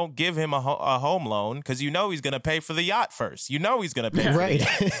 you don't give him a home loan because you know he's going to pay for the yacht first. You know he's going to pay for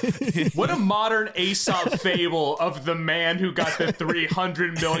the yacht. What a modern Aesop fable of the man who got the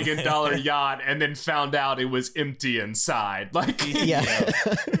 $300 million yacht and then found out it was empty inside. Like,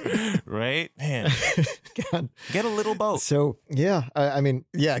 right? Man. God. Get a little boat. So, yeah, I mean,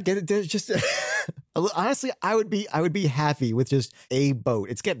 yeah, get it. There's just... Honestly, I would be happy with just a boat.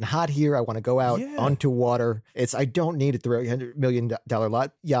 It's getting hot here. I want to go out onto water. I don't need a $300 million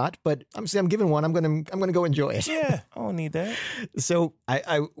yacht, but I'm given one. I'm gonna go enjoy it. Yeah, I don't need that. So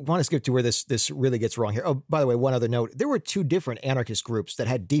I want to skip to where this really gets wrong here. Oh, by the way, one other note: there were 2 different anarchist groups that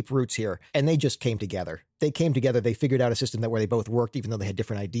had deep roots here, and they just came together. They came together. They figured out a system where they both worked, even though they had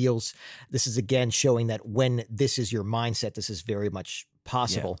different ideals. This is again showing that when this is your mindset, this is very much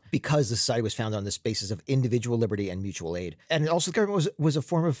possible because the society was founded on this basis of individual liberty and mutual aid. And also the government was a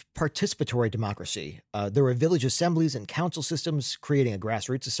form of participatory democracy. There were village assemblies and council systems creating a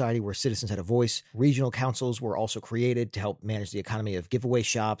grassroots society where citizens had a voice. Regional councils were also created to help manage the economy of giveaway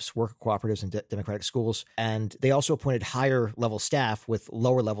shops, worker cooperatives, and democratic schools. And they also appointed higher level staff with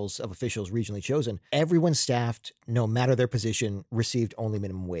lower levels of officials regionally chosen. Everyone staffed, no matter their position, received only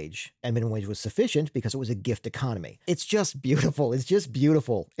minimum wage. And minimum wage was sufficient because it was a gift economy. It's just beautiful. It's just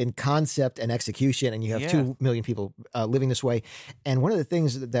beautiful in concept and execution. And you have 2 million people living this way. And one of the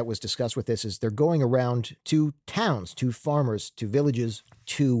things that was discussed with this is they're going around to towns, to farmers, to villages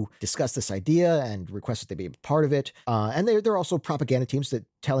to discuss this idea and request that they be a part of it. And there are also propaganda teams that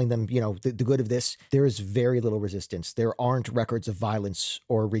telling them, the good of this. There is very little resistance. There aren't records of violence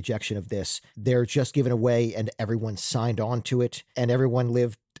or rejection of this. They're just given away and everyone signed on to it and everyone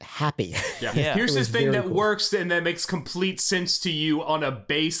lived happy. Yeah. Here's this thing that works and that makes complete sense to you on a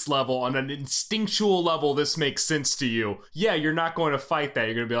base level, on an instinctual level. This makes sense to you. Yeah, you're not going to fight that.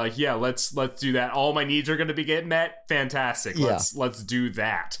 You're going to be like, yeah, let's do that. All my needs are going to be getting met. Fantastic. Let's do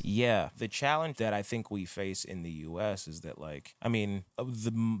that. Yeah. The challenge that I think we face in the US is that,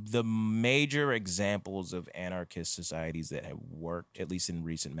 the major examples of anarchist societies that have worked, at least in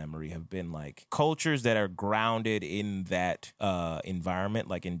recent memory, have been cultures that are grounded in that environment,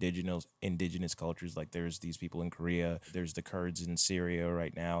 like indigenous cultures. Like there's these people in Korea, there's the Kurds in Syria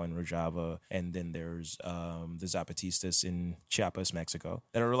right now in Rojava, and then there's the Zapatistas in Chiapas, Mexico,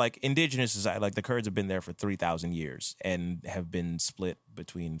 that are indigenous society. Like the Kurds have been there for 3,000 years and have been split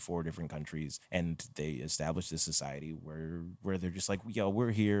between 4 different countries, and they established this society where they're just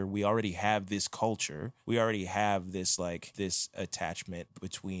we're here, we already have this culture, we already have this this attachment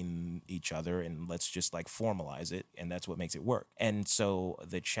between each other, and let's just formalize it, and that's what makes it work. And so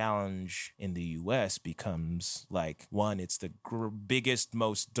the challenge in the US becomes one, it's the biggest,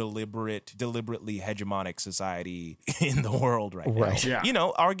 most deliberately hegemonic society in the world right now. Yeah.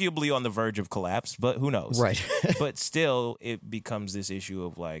 Arguably on the verge of collapse, but who knows? Right. But still, it becomes this issue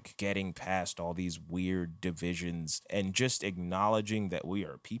of getting past all these weird divisions and just acknowledging that we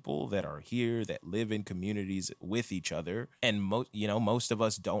are people that are here, that live in communities with each other. And most of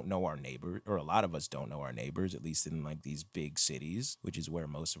us don't know our neighbor, or a lot of us don't know our neighbors, at least in these big cities, which is where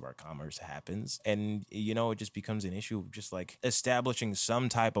most of our commerce happens. And it just becomes an issue of just establishing some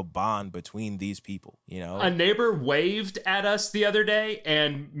type of bond between these people. A neighbor waved at us the other day,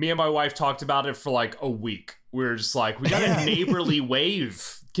 and me and my wife talked about it for a week. We were just we got a neighborly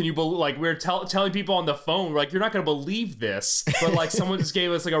wave. Can you believe, we were telling people on the phone, we're you're not going to believe this. But someone just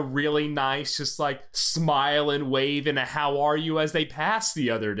gave us a really nice, just smile and wave and a how are you as they passed the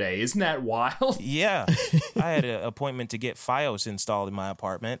other day. Isn't that wild? Yeah. I had an appointment to get FiOS installed in my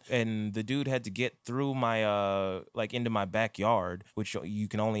apartment, and the dude had to get through my, into my backyard, which you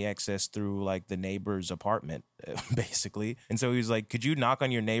can only access through the neighbor's apartment, basically. And so he was could you knock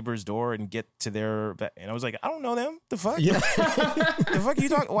on your neighbor's door and get to their, and I was I don't know them. The fuck? Yeah. The fuck are you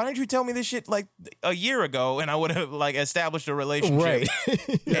talking? Why didn't you tell me this shit a year ago, and I would have established a relationship? Right.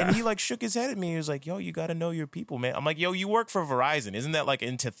 Yeah. And he shook his head at me. He was yo, you got to know your people, man. I'm yo, you work for Verizon. Isn't that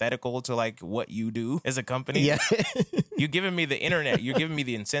antithetical to what you do as a company? Yeah. You're giving me the internet. You're giving me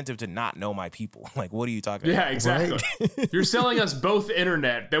the incentive to not know my people. What are you talking about? Yeah, exactly. Right? You're selling us both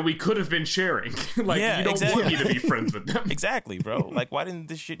internet that we could have been sharing. You don't want me to be friends with them. Exactly, bro. Why didn't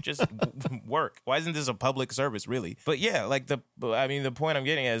this shit just work? Why isn't this a public service, really? But yeah, the point I'm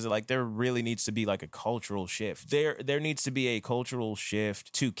getting at is there really needs to be a cultural shift. There needs to be a cultural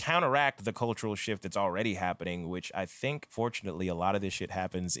shift to counteract the cultural shift that's already happening, which I think, fortunately, a lot of this shit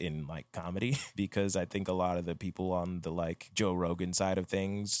happens in comedy, because I think a lot of the people on the Joe Rogan side of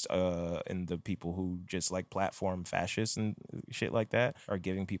things, and the people who just platform fascists and shit like that, are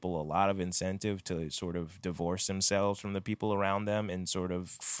giving people a lot of incentive to sort of divorce themselves from the people around them and sort of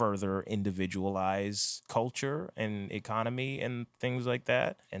further individualize culture and economy and things like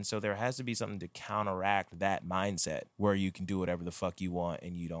that. And so there has to be something to counteract that mindset where you can do whatever the fuck you want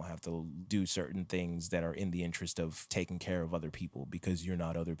and you don't have to do certain things that are in the interest of taking care of other people because you're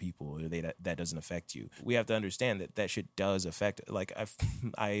not other people, or that doesn't affect you. We have to understand that shit does affect,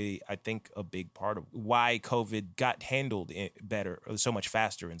 I think a big part of why COVID got handled better, or so much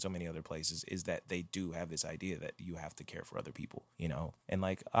faster in so many other places, is that they do have this idea that you have to care for other people,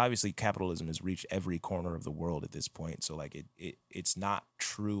 and obviously capitalism has reached every corner of the world at this point. So it's not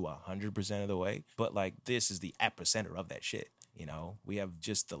true 100% of the way, but this is the epicenter of that shit. You know, we have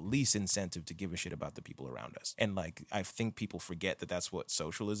just the least incentive to give a shit about the people around us. And like, I think people forget that that's what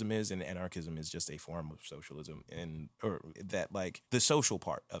socialism is, and anarchism is just a form of socialism, and or that like the social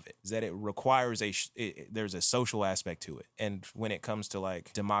part of it is that it requires there's a social aspect to it. And when it comes to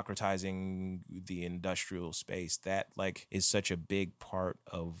like democratizing the industrial space, that like is such a big part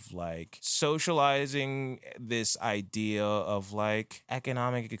of like socializing this idea of like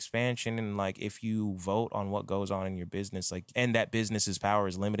economic expansion. And like, if you vote on what goes on in your business, like, and that business's power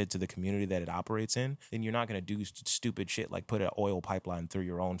is limited to the community that it operates in, then you're not going to do stupid shit like put an oil pipeline through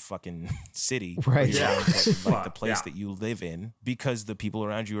your own fucking city, right? Yeah, like the place that you live in, because the people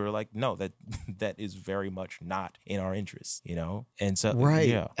around you are like, no, that is very much not in our interests, you know. And so right,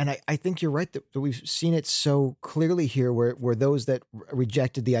 yeah. And I think you're right that we've seen it so clearly here, where those that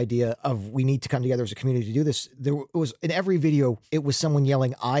rejected the idea of we need to come together as a community to do this, there was in every video it was someone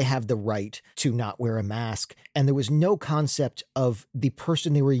yelling, "I have the right to not wear a mask," and there was no concept of the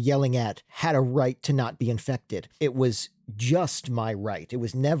person they were yelling at had a right to not be infected. It was just my right. It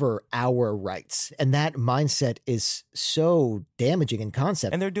was never our rights. And that mindset is so damaging in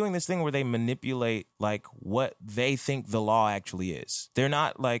concept. And they're doing this thing where they manipulate like what they think the law actually is. They're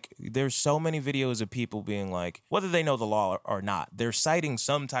not like, there's so many videos of people being like, whether they know the law or not, they're citing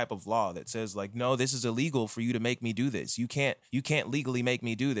some type of law that says like, no, this is illegal for you to make me do this. You can't legally make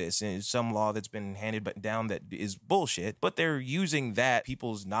me do this. And it's some law that's been handed down that is bullshit, but they're using that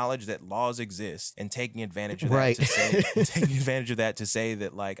people's knowledge that laws exist and taking advantage of that to say, taking advantage of that to say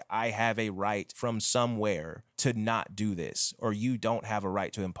that like, I have a right from somewhere to not do this, or you don't have a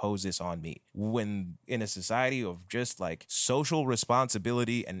right to impose this on me. When in a society of just like social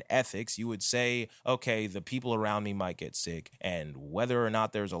responsibility and ethics, you would say, okay, the people around me might get sick, and whether or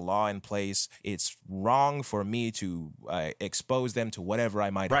not there's a law in place, it's wrong for me to expose them to whatever I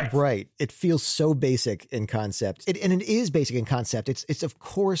might have. Right. It feels so basic in concept. And it is basic in concept. It's of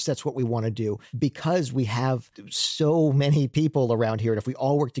course that's what we want to do, because we have so many people around here. And if we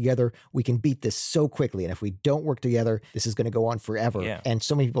all work together, we can beat this so quickly. And if we don't work together, this is going to go on forever. Yeah. And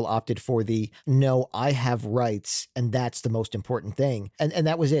so many people opted for the, no, I have rights, and that's the most important thing. And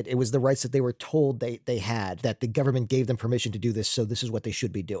that was it. It was the rights that they were told they had, that the government gave them permission to do this, so this is what they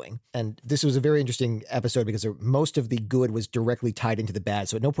should be doing. And this was a very interesting episode because most of the good was directly tied into the bad.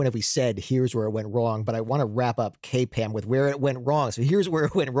 So at no point have we said, here's where it went wrong. But I want to wrap up KPAM with where it went wrong. So here's where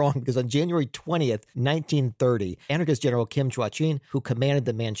it went wrong, because on January 20th, 1930, anarchist General Kim Chua-chin, who commanded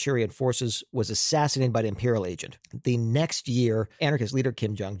the Manchurian forces, was assassinated by an imperial agent. The next year, anarchist leader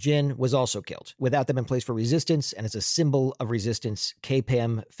Kim Jong-jin was also killed. Without them in place for resistance, and as a symbol of resistance,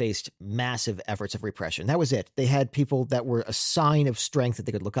 KPAM faced massive efforts of repression. That was it. They had people that were a sign of strength that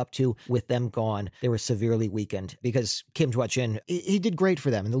they could look up to. With them gone, they were severely weakened, because Kim Chua-chin, he did great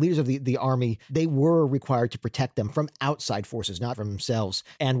for them. And the leaders of the army, they were required to protect them from outside forces, not from themselves.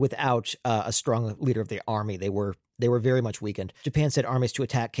 And without a strong leader of the army, they were very much weakened. Japan sent armies to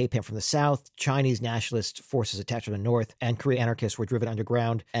attack KPAM from the south. Chinese nationalist forces attacked from the north, and Korean anarchists were driven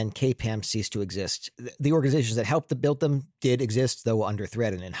underground, and KPAM ceased to exist. The organizations that helped to build them did exist, though under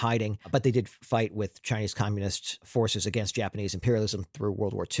threat and in hiding, but they did fight with Chinese communist forces against Japanese imperialism through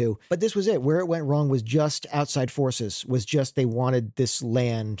World War II. But this was it. Where it went wrong was just outside forces, was just they wanted this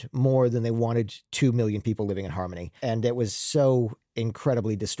land more than they wanted 2 million people living in harmony. And it was so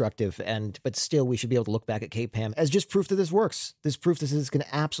incredibly destructive, but still we should be able to look back at KPAM as just proof that this works. This proof that this is going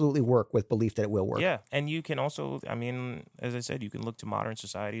to absolutely work, with belief that it will work. Yeah, and you can also, I mean, as I said, you can look to modern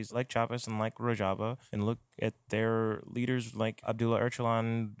societies like Chavez and like Rojava and look at their leaders like Abdullah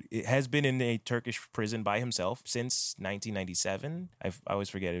Öcalan. It has been in a Turkish prison by himself since 1997. I always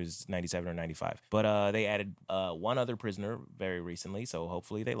forget it was 97 or 95. But they added one other prisoner very recently, so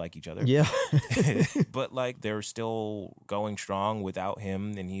hopefully they like each other. Yeah. But like, they're still going strong without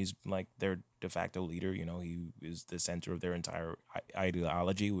him, and he's like their de facto leader. You know, he is the center of their entire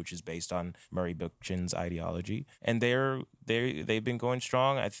ideology, which is based on Murray Bookchin's ideology. And they've been going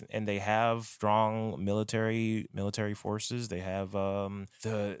strong, and they have strong military forces. They have the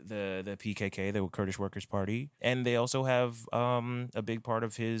PKK, the Kurdish Workers' Party, and they also have a big part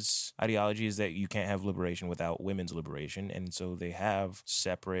of his ideology is that you can't have liberation without women's liberation, and so they have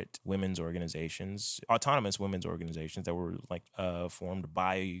separate women's organizations, autonomous women's organizations that were like formed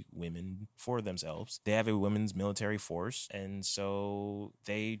by women for themselves. They have a women's military force, and so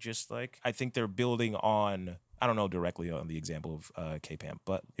they just like, I think they're building on I don't know directly on the example of KPAMP,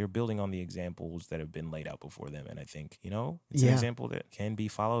 but they're building on the examples that have been laid out before them. And I think, it's an example that can be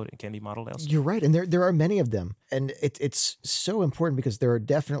followed and can be modeled elsewhere. You're right. And there are many of them. And it's so important because there are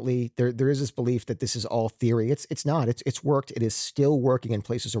definitely, there is this belief that this is all theory. It's not. It's worked. It is still working in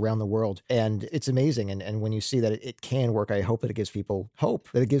places around the world. And it's amazing. And when you see that it can work, I hope that it gives people hope,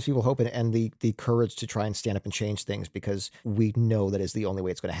 and the courage to try and stand up and change things, because we know that is the only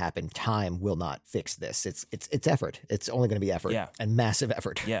way it's going to happen. Time will not fix this. It's effort. It's only going to be effort and massive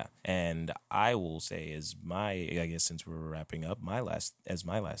effort. Yeah. And I will say I guess since we're wrapping up, my last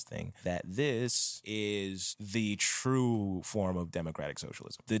thing, that this is the true form of democratic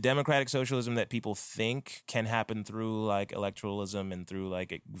socialism. The democratic socialism that people think can happen through like electoralism and through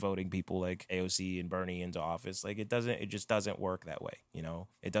like voting people like AOC and Bernie into office. Like it just doesn't work that way.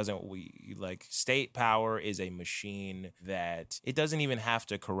 It doesn't, state power is a machine that it doesn't even have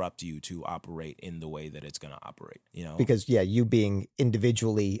to corrupt you to operate in the way that it's going to operate, Because you being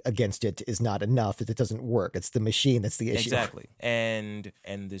individually against it is not enough. It doesn't work. It's the machine that's the issue. Exactly. And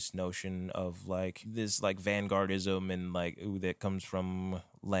this notion of like this like vanguardism and like that comes from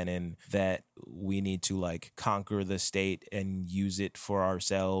Lenin, that we need to like conquer the state and use it for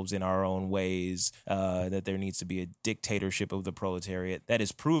ourselves in our own ways, that there needs to be a dictatorship of the proletariat, that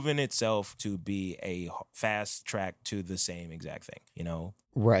has proven itself to be a fast track to the same exact thing,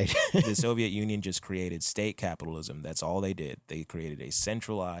 Right. The Soviet Union just created state capitalism. That's all they did. They created a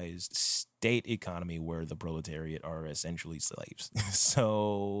centralized state economy where the proletariat are essentially slaves.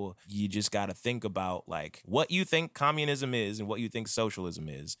 So you just got to think about like what you think communism is and what you think socialism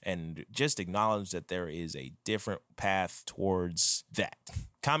is, and just acknowledge that there is a different path towards that.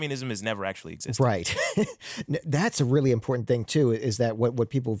 Communism has never actually existed. Right. That's a really important thing too, is that what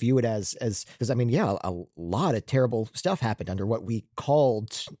people view it as, because a lot of terrible stuff happened under what we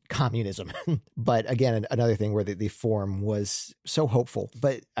called communism. But again, another thing where the form was so hopeful.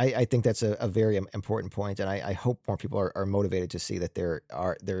 But I think that's a very important point. And I hope more people are motivated to see that there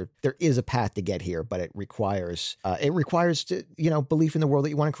is a path to get here, but it requires belief in the world that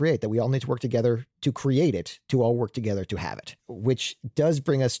you want to create, that we all need to work together to create it, to all work together to have it, which does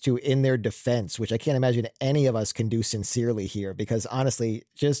bring us to In Their Defense, which I can't imagine any of us can do sincerely here, because honestly,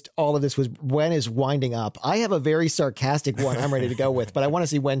 just all of this Wen is winding up. I have a very sarcastic one I'm ready to go with, but I want to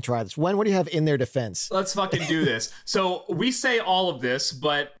see Wen try this. Wen, what do you have in their defense? Let's fucking do this. So we say all of this,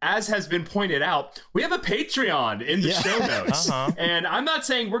 but as has been pointed out, we have a Patreon in the show notes. And I'm not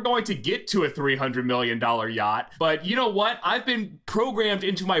saying we're going to get to a $300 million yacht, but you know what? I've been programmed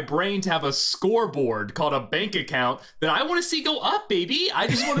into my brain to have a scoreboard called a bank account that I want to see go up, baby. I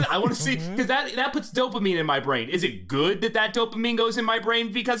want to see, because that puts dopamine in my brain. Is it good that dopamine goes in my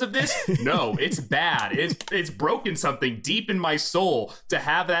brain because of this? No, it's bad. It's broken something deep in my soul to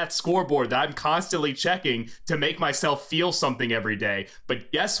have that scoreboard that I'm constantly checking to make myself feel something every day.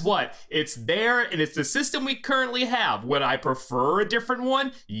 But guess what? It's there, and it's the system we currently have. Would I prefer a different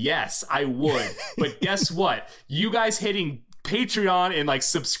one? Yes, I would. But guess what? You guys hitting Patreon and like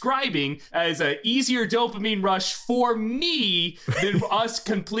subscribing is an easier dopamine rush for me than us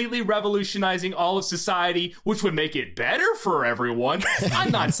completely revolutionizing all of society, which would make it better for everyone.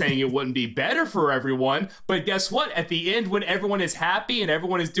 I'm not saying it wouldn't be better for everyone, but guess what? At the end, when everyone is happy and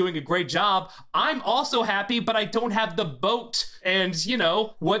everyone is doing a great job, I'm also happy, but I don't have the boat. And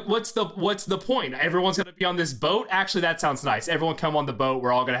what's the point? Everyone's gonna be on this boat. Actually, that sounds nice. Everyone come on the boat.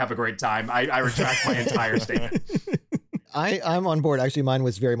 We're all gonna have a great time. I retract my entire statement. I'm on board. Actually, mine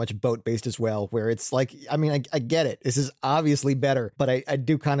was very much boat-based as well, where it's like, I get it. This is obviously better, but I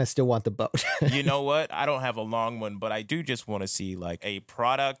do kind of still want the boat. You know what? I don't have a long one, but I do just want to see like a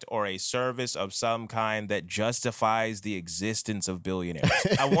product or a service of some kind that justifies the existence of billionaires.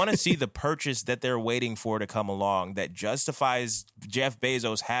 I want to see the purchase that they're waiting for to come along that justifies Jeff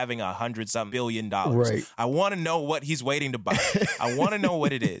Bezos having $100-some billion. Right. I want to know what he's waiting to buy. I want to know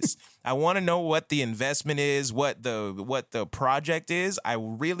what it is. I want to know what the investment is, what the project is. I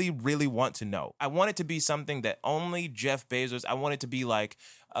really, really want to know. I want it to be something that only Jeff Bezos. I want it to be like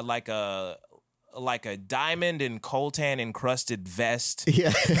a diamond and coltan encrusted vest.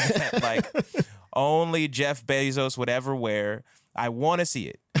 Yeah, like only Jeff Bezos would ever wear. I want to see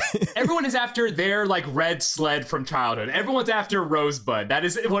it. Everyone is after their like red sled from childhood. Everyone's after Rosebud. That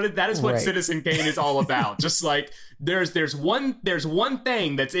is what right. Citizen Kane is all about. Just like there's one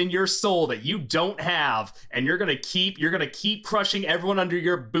thing that's in your soul that you don't have, and you're gonna keep crushing everyone under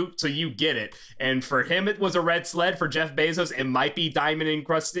your boot till you get it. And for him, it was a red sled. For Jeff Bezos, it might be diamond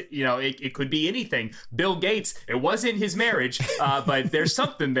encrusted. It could be anything. Bill Gates, it wasn't his marriage, but there's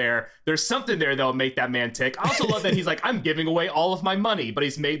something there. There's something there that'll make that man tick. I also love that he's like, I'm giving away all of my money, but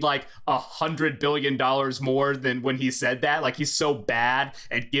he's made made like $100 billion more than when he said that. Like, he's so bad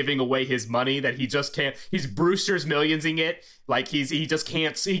at giving away his money that he just can't. He's Brewster's Millionsing it. Like, he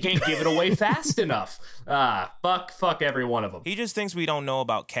can't give it away fast enough. Fuck every one of them. He just thinks we don't know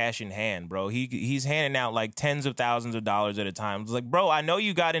about cash in hand, bro. He's handing out like tens of thousands of dollars at a time. It's like, bro, I know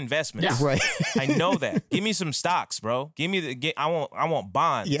you got investments. Yeah. Right. I know that. Give me some stocks, bro. I want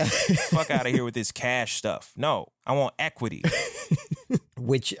bonds. Yeah. Fuck out of here with this cash stuff. No, I want equity.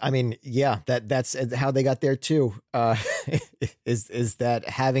 Which, I mean, yeah, that's how they got there too. Is that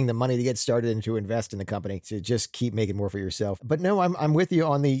having the money to get started and to invest in the company to just keep making more for yourself. But no, I'm with you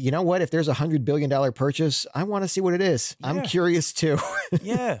on the, you know what? If there's $100 billion purchase, I want to see what it is. Yeah. I'm curious too.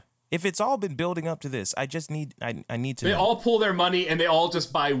 Yeah. If it's all been building up to this, I just need I need to They know. all pull their money and they all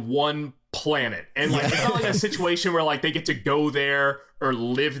just buy one planet. And like, it's not like a situation where like they get to go there or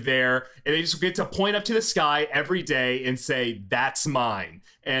live there, and they just get to point up to the sky every day and say, that's mine.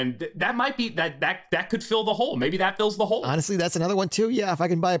 And that might be that could fill the hole. Maybe that fills the hole. Honestly, that's another one too. Yeah, if I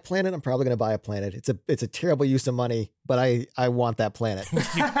can buy a planet, I'm probably going to buy a planet. It's a terrible use of money, but I want that planet.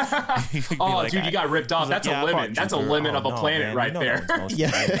 Dude, you got ripped off. That's a limit. That's a limit of a planet right there.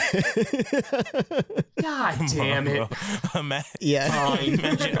 Yeah. God damn it. Yeah.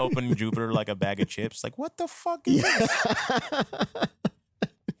 Imagine opening Jupiter like a bag of chips. Like, what the fuck is this?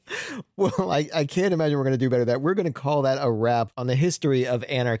 Well, I can't imagine we're going to do better than that. We're going to call that a wrap on the history of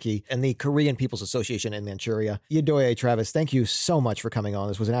anarchy and the Korean People's Association in Manchuria. Yodoye, Travis, thank you so much for coming on.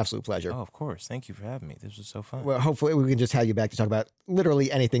 This was an absolute pleasure. Oh, of course. Thank you for having me. This was so fun. Well, hopefully we can just have you back to talk about literally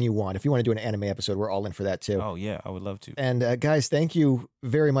anything you want. If you want to do an anime episode, we're all in for that too. Oh, yeah. I would love to. And guys, thank you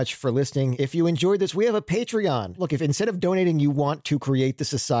very much for listening. If you enjoyed this, we have a Patreon. Look, if instead of donating, you want to create the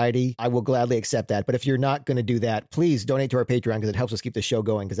society, I will gladly accept that. But if you're not going to do that, please donate to our Patreon because it helps us keep the show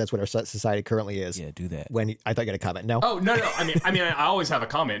going because that's what our society currently is. Yeah, do that. When I thought you had a comment. No. Oh, no. I mean, I always have a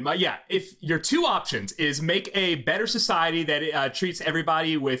comment. But yeah, if your two options is make a better society that treats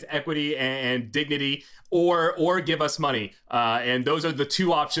everybody with equity and dignity, or give us money. And those are the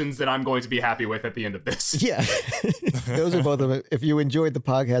two options that I'm going to be happy with at the end of this. Yeah. Those are both of them. If you enjoyed the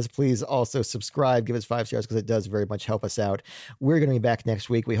podcast, please also subscribe, give us 5 stars because it does very much help us out. We're going to be back next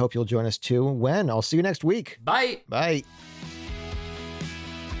week. We hope you'll join us too. I'll see you next week. Bye. Bye.